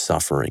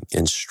suffering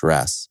and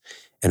stress.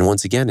 And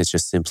once again, it's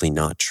just simply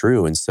not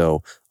true. And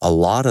so a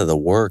lot of the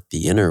work,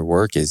 the inner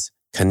work, is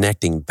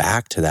connecting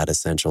back to that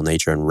essential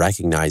nature and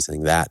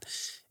recognizing that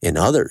in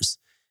others.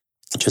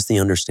 Just the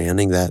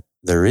understanding that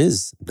there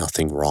is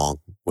nothing wrong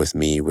with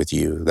me, with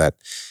you, that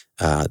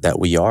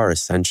we are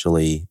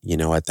essentially,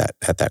 at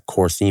that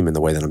core theme in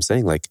the way that I'm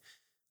saying, like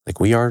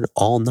we are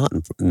all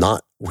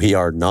we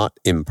are not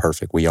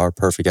imperfect. We are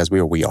perfect as we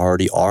are. We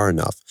already are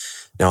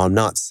enough. Now, I'm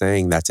not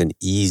saying that's an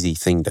easy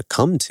thing to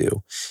come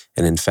to.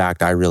 And in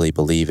fact, I really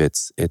believe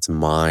it's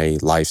my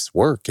life's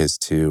work is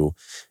to,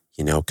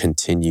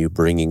 continue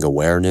bringing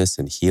awareness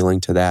and healing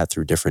to that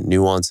through different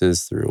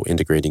nuances, through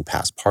integrating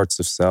past parts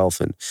of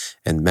self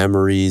and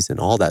memories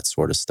and all that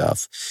sort of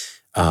stuff.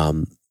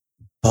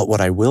 But what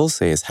I will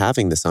say is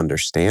having this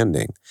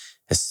understanding,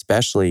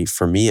 especially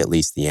for me, at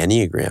least the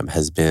Enneagram,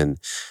 has been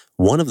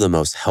one of the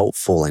most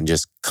helpful and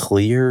just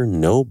clear,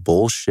 no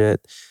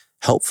bullshit,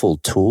 helpful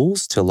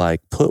tools to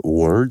like put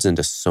words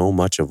into so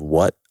much of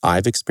what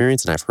I've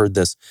experienced. And I've heard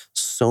this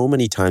so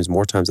many times,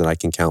 more times than I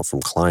can count,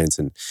 from clients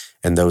and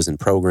those in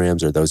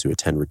programs or those who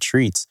attend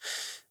retreats.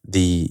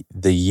 The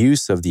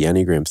use of the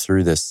Enneagram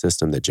through this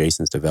system that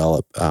Jason's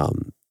developed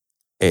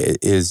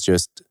is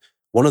just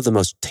one of the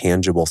most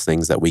tangible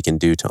things that we can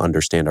do to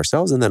understand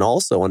ourselves and then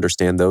also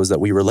understand those that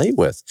we relate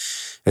with.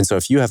 And so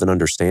if you have an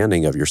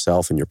understanding of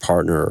yourself and your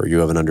partner, or you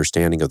have an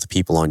understanding of the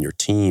people on your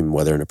team,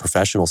 whether in a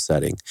professional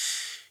setting,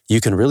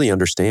 you can really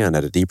understand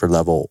at a deeper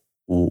level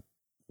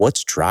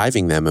what's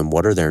driving them and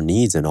what are their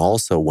needs. And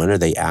also, when are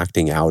they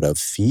acting out of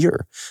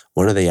fear?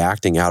 When are they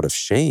acting out of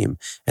shame?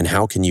 And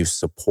how can you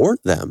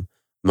support them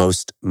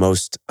most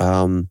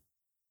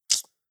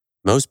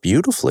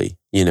beautifully?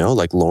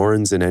 Like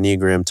Lauren's an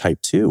Enneagram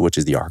type 2, which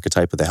is the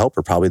archetype of the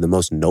helper, probably the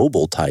most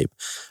noble type.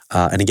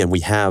 And again,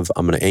 I'm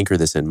going to anchor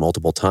this in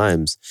multiple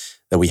times,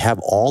 that we have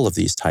all of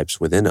these types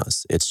within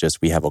us. It's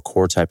just we have a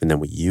core type and then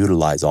we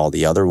utilize all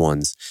the other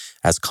ones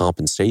as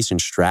compensation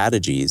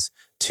strategies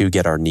to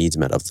get our needs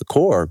met of the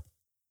core.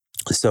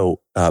 So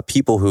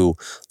people who,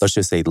 let's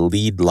just say,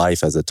 lead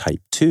life as a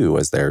type 2,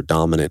 as their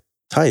dominant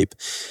type,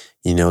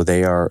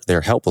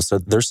 they're helpful. So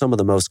they're some of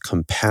the most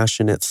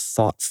compassionate,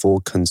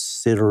 thoughtful,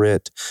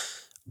 considerate,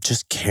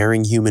 just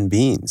caring human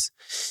beings.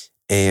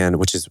 And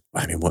which is,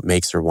 what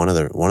makes her one of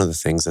the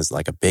things is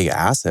like a big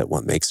asset.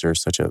 What makes her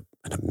such an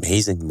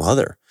amazing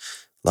mother,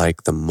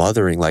 like the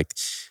mothering, like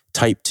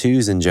type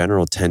 2s in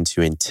general tend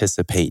to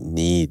anticipate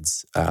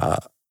needs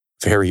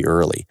very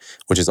early,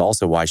 which is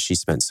also why she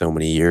spent so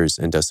many years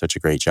and does such a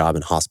great job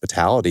in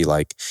hospitality.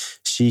 Like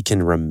she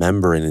can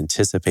remember and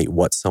anticipate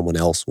what someone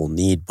else will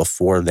need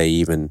before they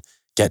even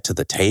get to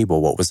the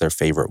table. What was their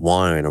favorite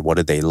wine, or what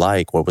did they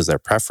like? What was their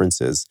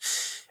preferences?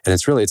 And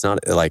it's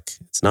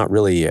not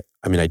really,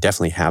 I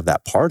definitely have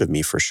that part of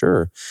me for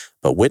sure,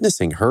 but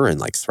witnessing her and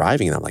like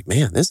thriving, and I'm like,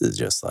 man, this is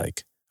just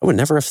like, I would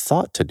never have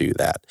thought to do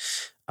that.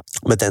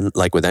 But then,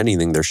 like with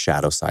anything, there's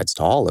shadow sides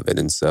to all of it.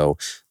 And so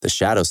the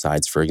shadow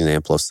sides, for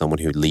example, of someone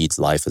who leads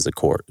life as a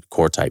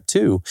core type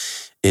 2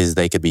 is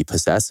they could be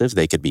possessive,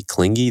 they could be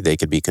clingy, they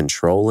could be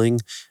controlling,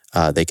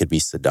 they could be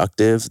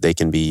seductive, they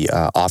can be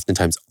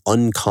oftentimes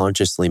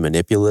unconsciously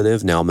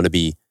manipulative. Now, I'm going to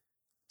be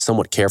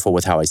somewhat careful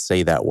with how I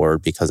say that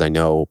word because I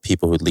know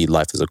people who lead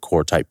life as a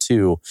core type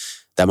 2,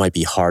 that might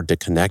be hard to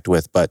connect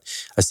with. But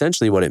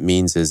essentially what it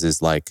means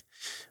is like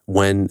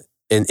when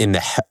in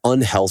the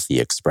unhealthy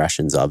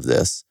expressions of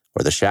this,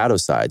 or the shadow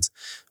sides,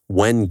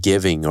 when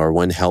giving or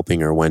when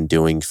helping or when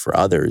doing for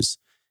others,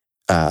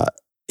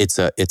 it's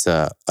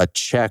a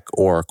check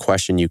or a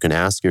question you can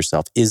ask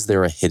yourself: is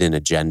there a hidden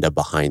agenda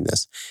behind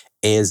this?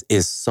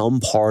 Is some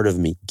part of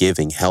me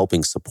giving,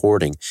 helping,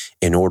 supporting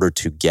in order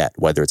to get,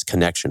 whether it's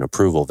connection,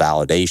 approval,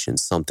 validation,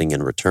 something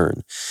in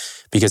return?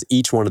 Because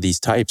each one of these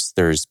types,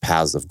 there's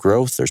paths of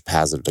growth, there's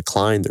paths of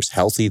decline, there's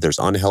healthy, there's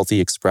unhealthy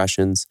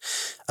expressions.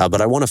 But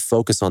I want to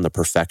focus on the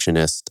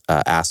perfectionist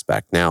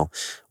aspect. Now,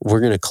 we're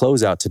going to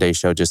close out today's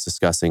show just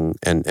discussing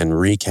and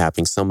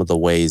recapping some of the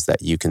ways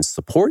that you can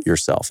support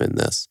yourself in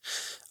this.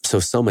 So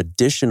some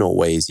additional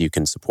ways you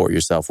can support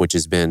yourself, which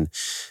has been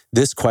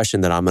this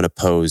question that I'm going to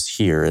pose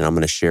here and I'm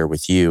going to share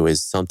with you,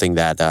 is something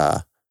that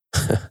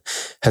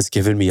has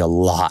given me a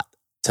lot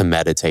to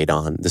meditate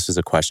on. This was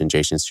a question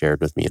Jason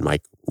shared with me in my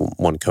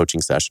one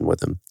coaching session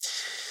with him.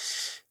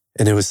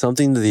 And it was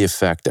something to the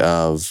effect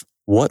of,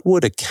 what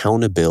would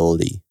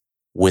accountability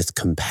with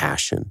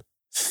compassion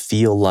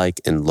feel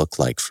like and look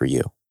like for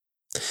you?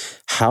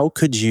 How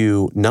could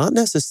you not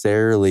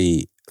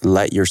necessarily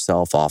let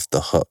yourself off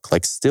the hook,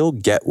 like still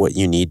get what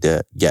you need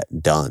to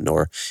get done,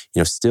 or,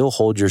 still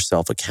hold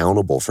yourself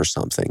accountable for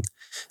something?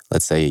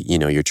 Let's say,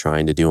 you're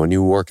trying to do a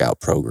new workout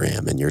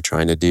program and you're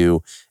trying to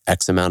do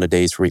X amount of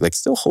days per week, like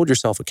still hold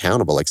yourself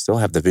accountable, like still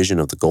have the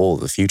vision of the goal of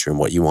the future and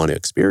what you want to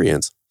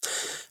experience.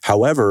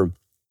 However,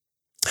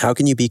 how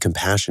can you be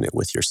compassionate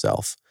with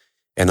yourself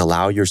and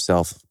allow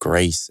yourself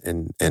grace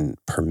and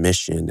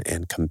permission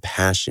and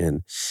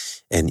compassion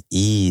and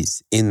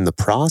ease in the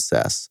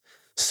process,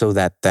 so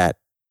that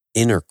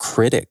inner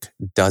critic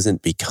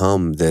doesn't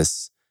become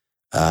this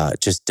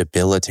just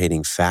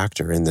debilitating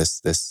factor in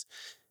this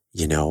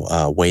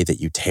way that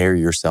you tear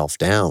yourself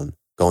down?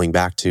 Going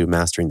back to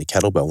mastering the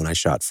kettlebell, when I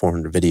shot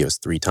 400 videos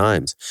 3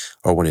 times,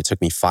 or when it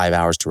took me 5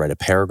 hours to write a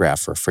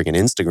paragraph for a friggin'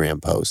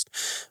 Instagram post,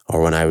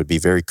 or when I would be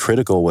very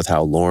critical with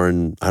how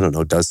Lauren,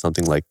 does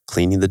something like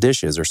cleaning the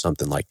dishes or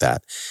something like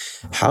that.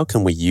 How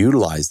can we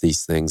utilize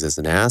these things as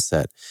an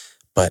asset?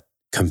 But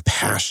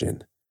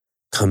compassion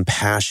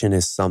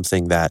is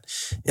something that,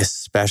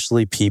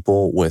 especially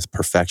people with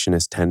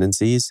perfectionist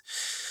tendencies,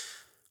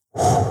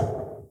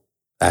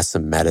 that's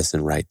some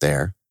medicine right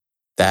there.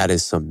 That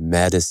is some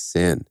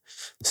medicine.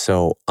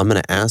 So I'm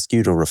going to ask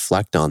you to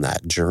reflect on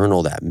that,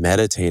 journal that,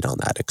 meditate on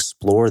that,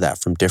 explore that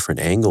from different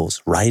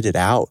angles, write it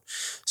out.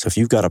 So if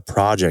you've got a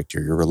project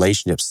or your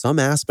relationship, some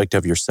aspect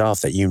of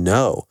yourself that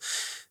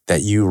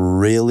that you're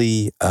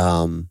really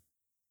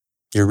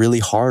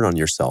hard on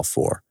yourself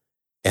for,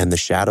 and the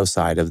shadow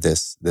side of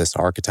this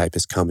archetype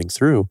is coming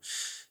through,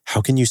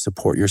 how can you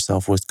support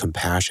yourself with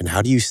compassion?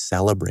 How do you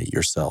celebrate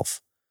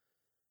yourself?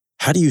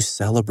 How do you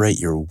celebrate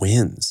your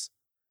wins?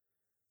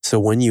 So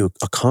when you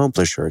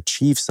accomplish or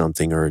achieve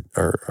something, or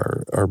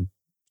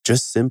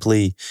just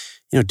simply,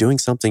 doing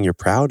something you're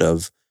proud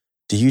of,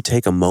 do you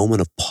take a moment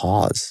of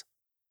pause?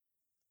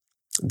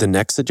 The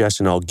next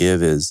suggestion I'll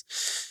give is,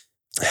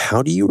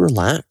 how do you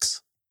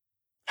relax?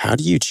 How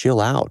do you chill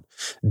out?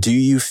 Do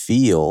you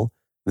feel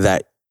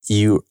that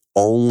you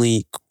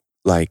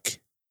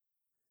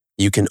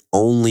can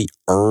only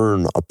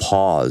earn a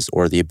pause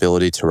or the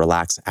ability to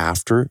relax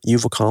after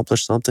you've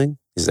accomplished something?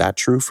 Is that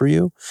true for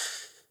you?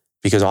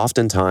 Because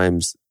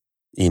oftentimes,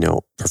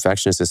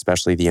 perfectionists,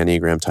 especially the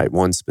Enneagram type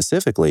 1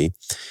 specifically,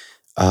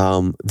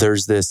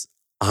 there's this,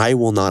 I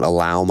will not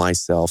allow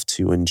myself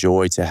to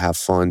enjoy, to have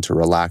fun, to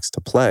relax,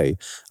 to play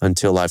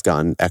until I've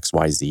gotten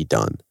XYZ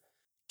done.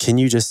 Can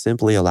you just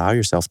simply allow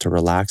yourself to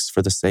relax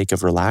for the sake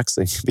of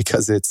relaxing?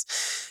 Because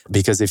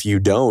if you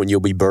don't, you'll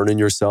be burning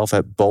yourself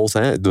at both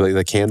ends,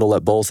 the candle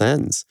at both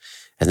ends.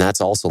 And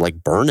that's also like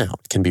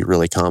burnout can be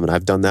really common.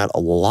 I've done that a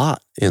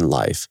lot in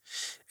life.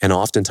 And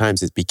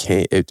oftentimes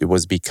it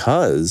was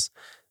because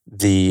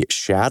the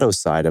shadow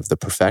side of the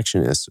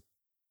perfectionist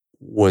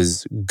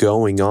was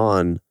going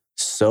on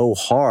so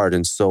hard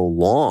and so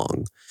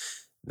long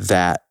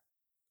that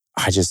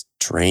I just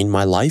drained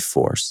my life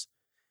force.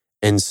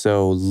 And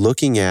so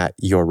looking at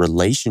your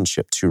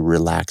relationship to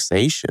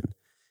relaxation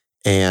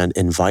and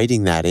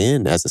inviting that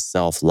in as a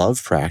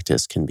self-love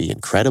practice can be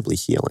incredibly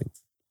healing.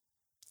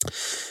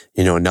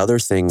 Another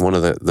thing, one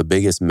of the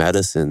biggest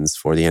medicines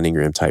for the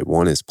Enneagram type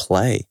 1 is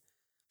play.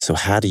 So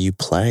how do you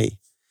play?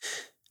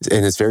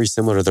 And it's very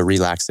similar to the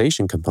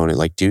relaxation component.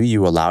 Like, do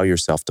you allow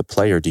yourself to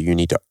play, or do you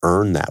need to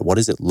earn that? What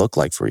does it look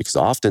like for you? Because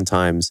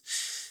oftentimes,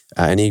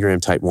 Enneagram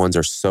type 1s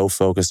are so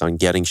focused on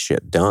getting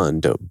shit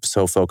done,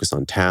 so focused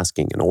on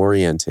tasking and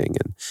orienting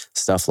and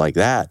stuff like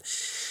that,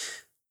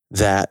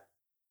 that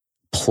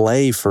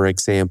play, for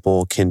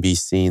example, can be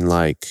seen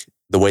like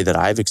the way that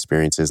I've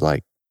experienced is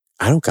like,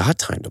 I don't got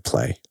time to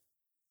play.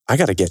 I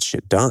got to get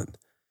shit done.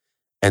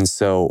 And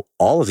so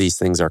all of these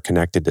things are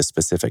connected to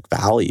specific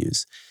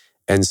values.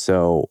 And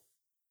so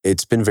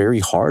it's been very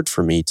hard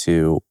for me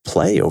to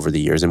play over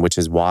the years, and which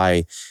is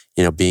why,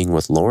 being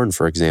with Lauren,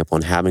 for example,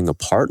 and having a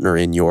partner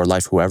in your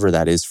life, whoever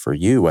that is for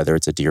you, whether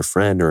it's a dear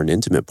friend or an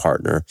intimate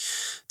partner,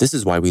 this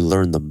is why we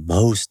learn the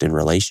most in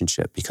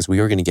relationship, because we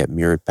are going to get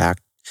mirrored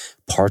back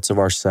parts of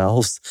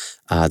ourselves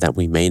that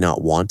we may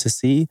not want to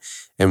see.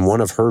 And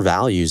one of her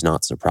values,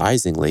 not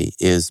surprisingly,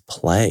 is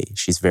play.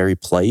 She's very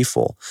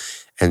playful.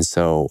 And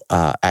so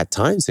at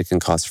times it can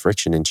cause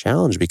friction and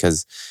challenge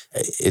because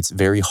it's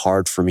very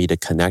hard for me to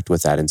connect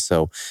with that. And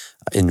so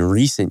in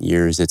recent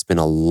years, it's been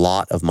a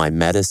lot of my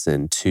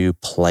medicine to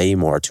play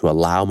more, to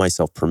allow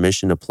myself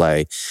permission to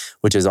play,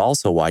 which is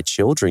also why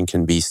children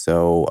can be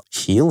so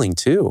healing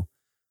too.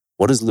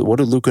 What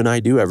do Luke and I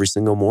do every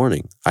single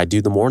morning? I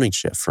do the morning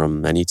shift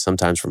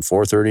sometimes from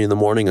 4:30 in the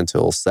morning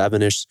until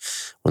 7-ish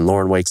when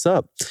Lauren wakes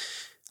up.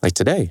 Like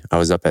today, I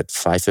was up at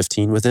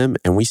 5:15 with him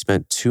and we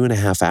spent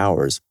 2.5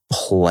 hours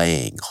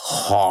playing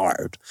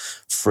hard,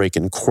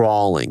 freaking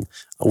crawling.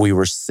 We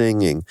were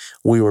singing.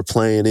 We were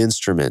playing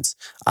instruments.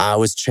 I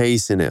was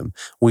chasing him.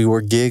 We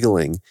were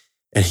giggling.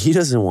 And he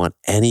doesn't want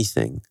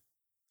anything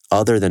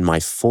other than my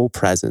full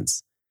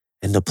presence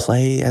and to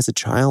play as a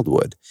child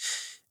would.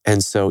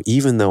 And so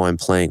even though I'm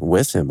playing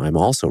with him, I'm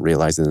also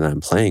realizing that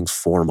I'm playing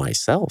for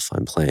myself.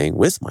 I'm playing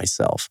with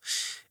myself.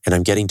 And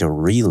I'm getting to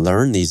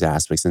relearn these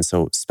aspects. And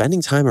so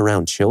spending time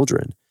around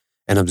children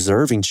and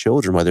observing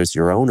children, whether it's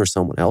your own or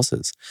someone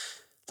else's,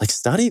 like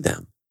study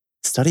them,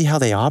 study how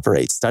they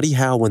operate, study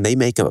how when they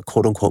make a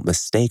quote unquote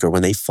mistake or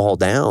when they fall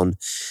down,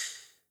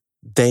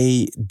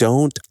 they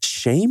don't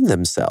shame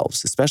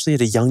themselves, especially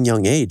at a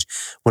young age.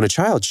 When a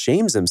child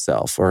shames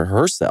himself or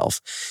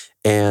herself,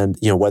 and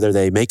whether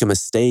they make a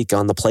mistake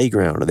on the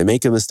playground or they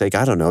make a mistake,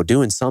 I don't know,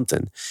 doing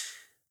something,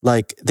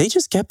 like they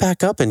just get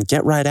back up and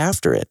get right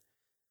after it.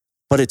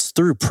 But it's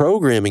through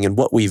programming and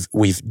what we've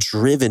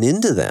driven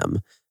into them.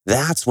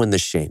 That's when the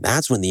shame,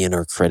 that's when the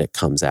inner critic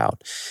comes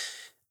out.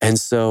 And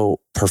so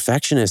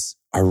perfectionists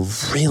are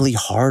really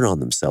hard on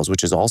themselves,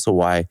 which is also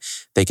why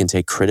they can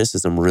take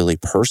criticism really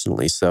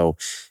personally. So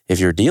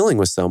if you're dealing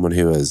with someone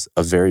who is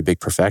a very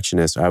big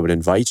perfectionist, I would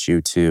invite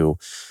you to,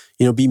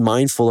 be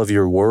mindful of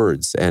your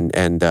words and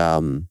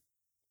not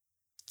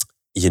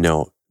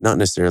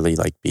necessarily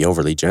like be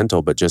overly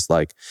gentle, but just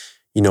like,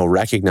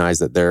 recognize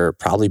that they're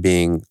probably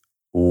being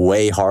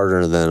way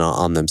harder than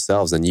on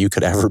themselves than you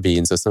could ever be.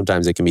 And so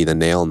sometimes it can be the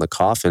nail in the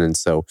coffin. And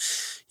so,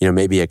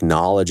 maybe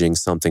acknowledging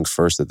something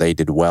first that they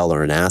did well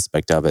or an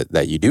aspect of it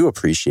that you do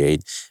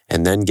appreciate,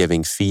 and then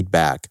giving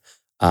feedback,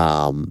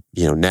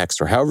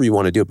 next or however you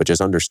want to do it. But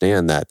just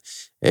understand that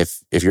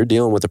if you're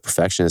dealing with a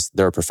perfectionist,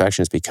 they're a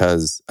perfectionist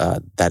because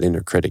that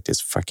inner critic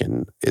is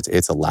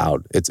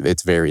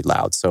it's very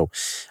loud. So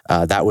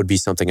that would be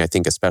something I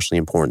think especially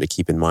important to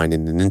keep in mind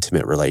in an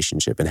intimate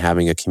relationship, and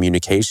having a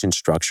communication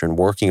structure and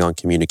working on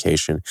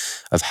communication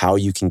of how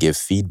you can give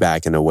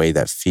feedback in a way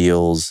that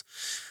feels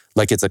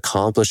like it's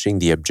accomplishing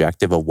the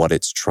objective of what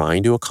it's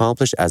trying to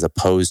accomplish, as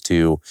opposed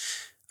to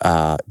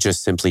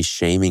just simply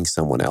shaming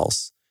someone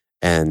else.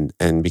 And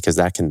because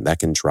that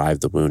can drive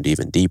the wound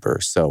even deeper.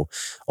 So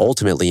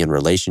ultimately in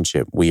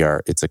relationship,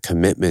 it's a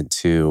commitment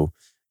to,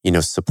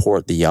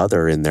 support the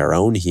other in their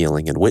own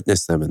healing and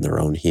witness them in their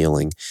own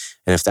healing.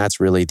 And if that's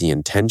really the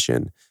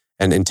intention,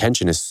 and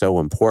intention is so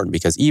important,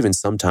 because even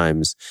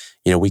sometimes,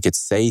 we could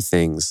say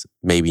things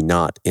maybe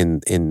not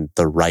in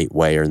the right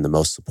way or in the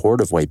most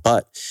supportive way,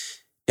 but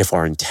if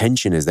our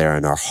intention is there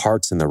and our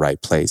heart's in the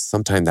right place,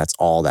 sometimes that's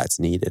all that's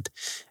needed.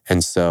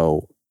 And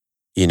so,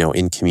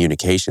 in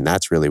communication,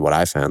 that's really what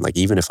I found. Like,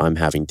 even if I'm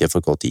having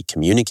difficulty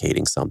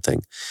communicating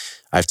something,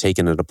 I've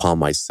taken it upon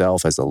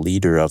myself as a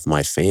leader of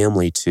my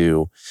family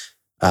to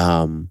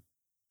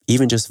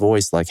even just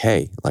voice like,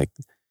 hey, like,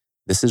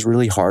 this is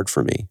really hard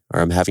for me,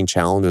 or I'm having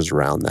challenges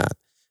around that.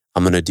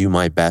 I'm going to do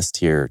my best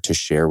here to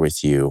share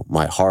with you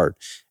my heart.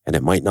 And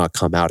it might not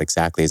come out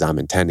exactly as I'm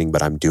intending,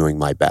 but I'm doing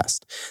my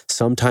best.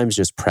 Sometimes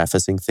just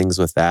prefacing things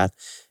with that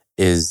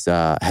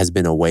has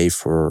been a way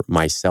for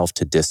myself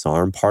to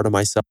disarm part of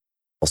myself,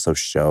 also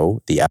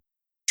show the effort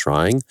I'm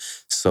trying,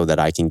 so that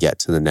I can get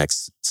to the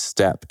next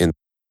step in the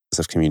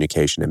process of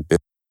communication and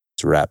build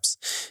reps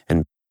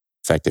and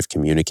effective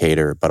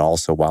communicator, but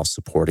also while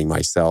supporting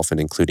myself and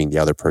including the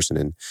other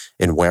person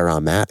in where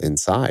I'm at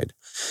inside.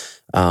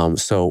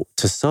 So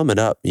to sum it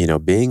up,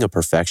 being a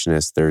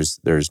perfectionist,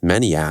 there's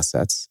many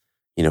assets,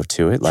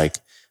 to it. Like,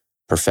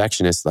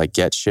 perfectionists like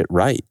get shit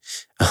right,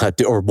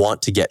 or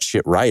want to get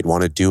shit right,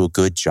 want to do a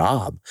good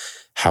job.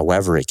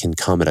 However, it can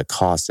come at a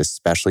cost,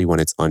 especially when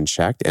it's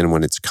unchecked and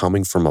when it's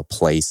coming from a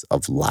place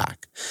of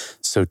lack.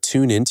 So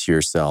tune into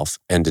yourself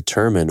and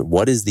determine,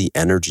 what is the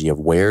energy of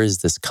where is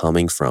this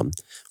coming from?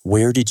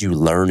 Where did you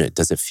learn it?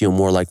 Does it feel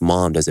more like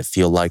mom? Does it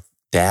feel like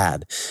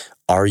dad?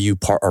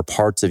 Are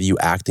parts of you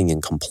acting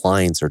in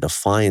compliance or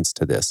defiance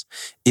to this?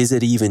 Is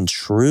it even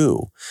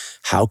true?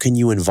 How can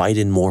you invite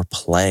in more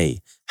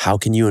play? How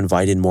can you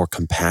invite in more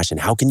compassion?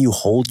 How can you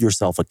hold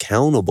yourself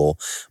accountable,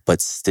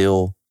 but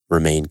still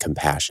remain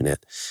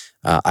compassionate?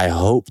 I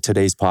hope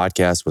today's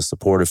podcast was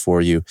supportive for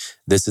you.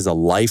 This is a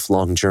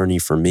lifelong journey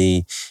for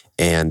me.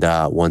 And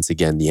once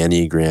again, the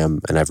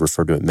Enneagram, and I've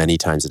referred to it many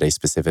times today,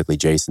 specifically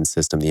Jason's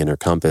system, the Inner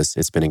Compass,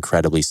 it's been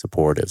incredibly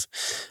supportive.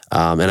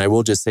 And I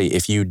will just say,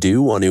 if you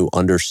do want to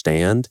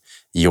understand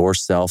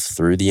yourself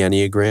through the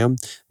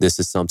Enneagram, this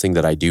is something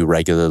that I do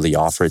regularly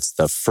offer. It's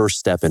the first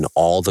step in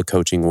all the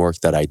coaching work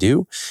that I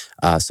do.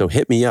 So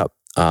hit me up.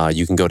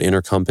 You can go to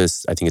Inner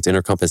Compass. I think it's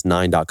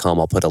innercompass9.com.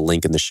 I'll put a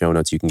link in the show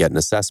notes. You can get an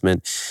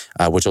assessment,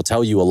 which will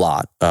tell you a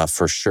lot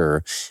for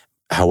sure.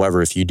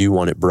 However, if you do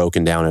want it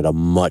broken down at a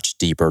much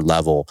deeper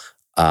level,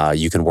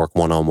 you can work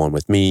one-on-one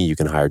with me. You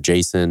can hire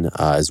Jason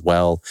as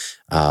well.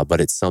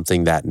 But it's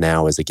something that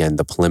now is, again,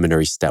 the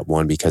preliminary step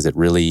one, because it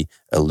really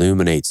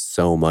illuminates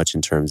so much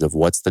in terms of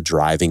what's the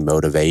driving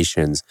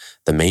motivations,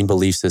 the main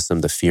belief system,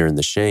 the fear and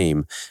the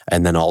shame,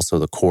 and then also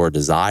the core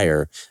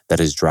desire that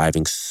is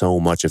driving so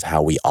much of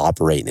how we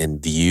operate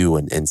and view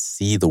and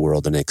see the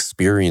world and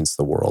experience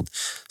the world.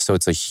 So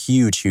it's a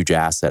huge, huge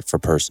asset for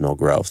personal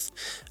growth.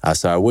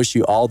 So I wish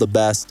you all the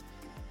best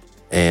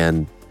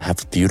and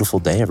have a beautiful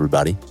day,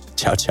 everybody.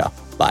 Ciao, ciao.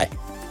 Bye.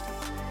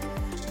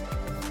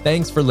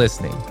 Thanks for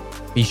listening.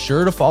 Be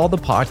sure to follow the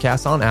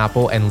podcast on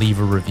Apple and leave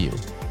a review.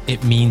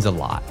 It means a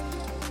lot.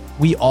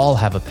 We all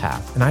have a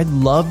path, and I'd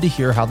love to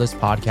hear how this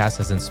podcast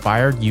has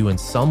inspired you in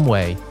some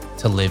way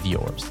to live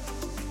yours.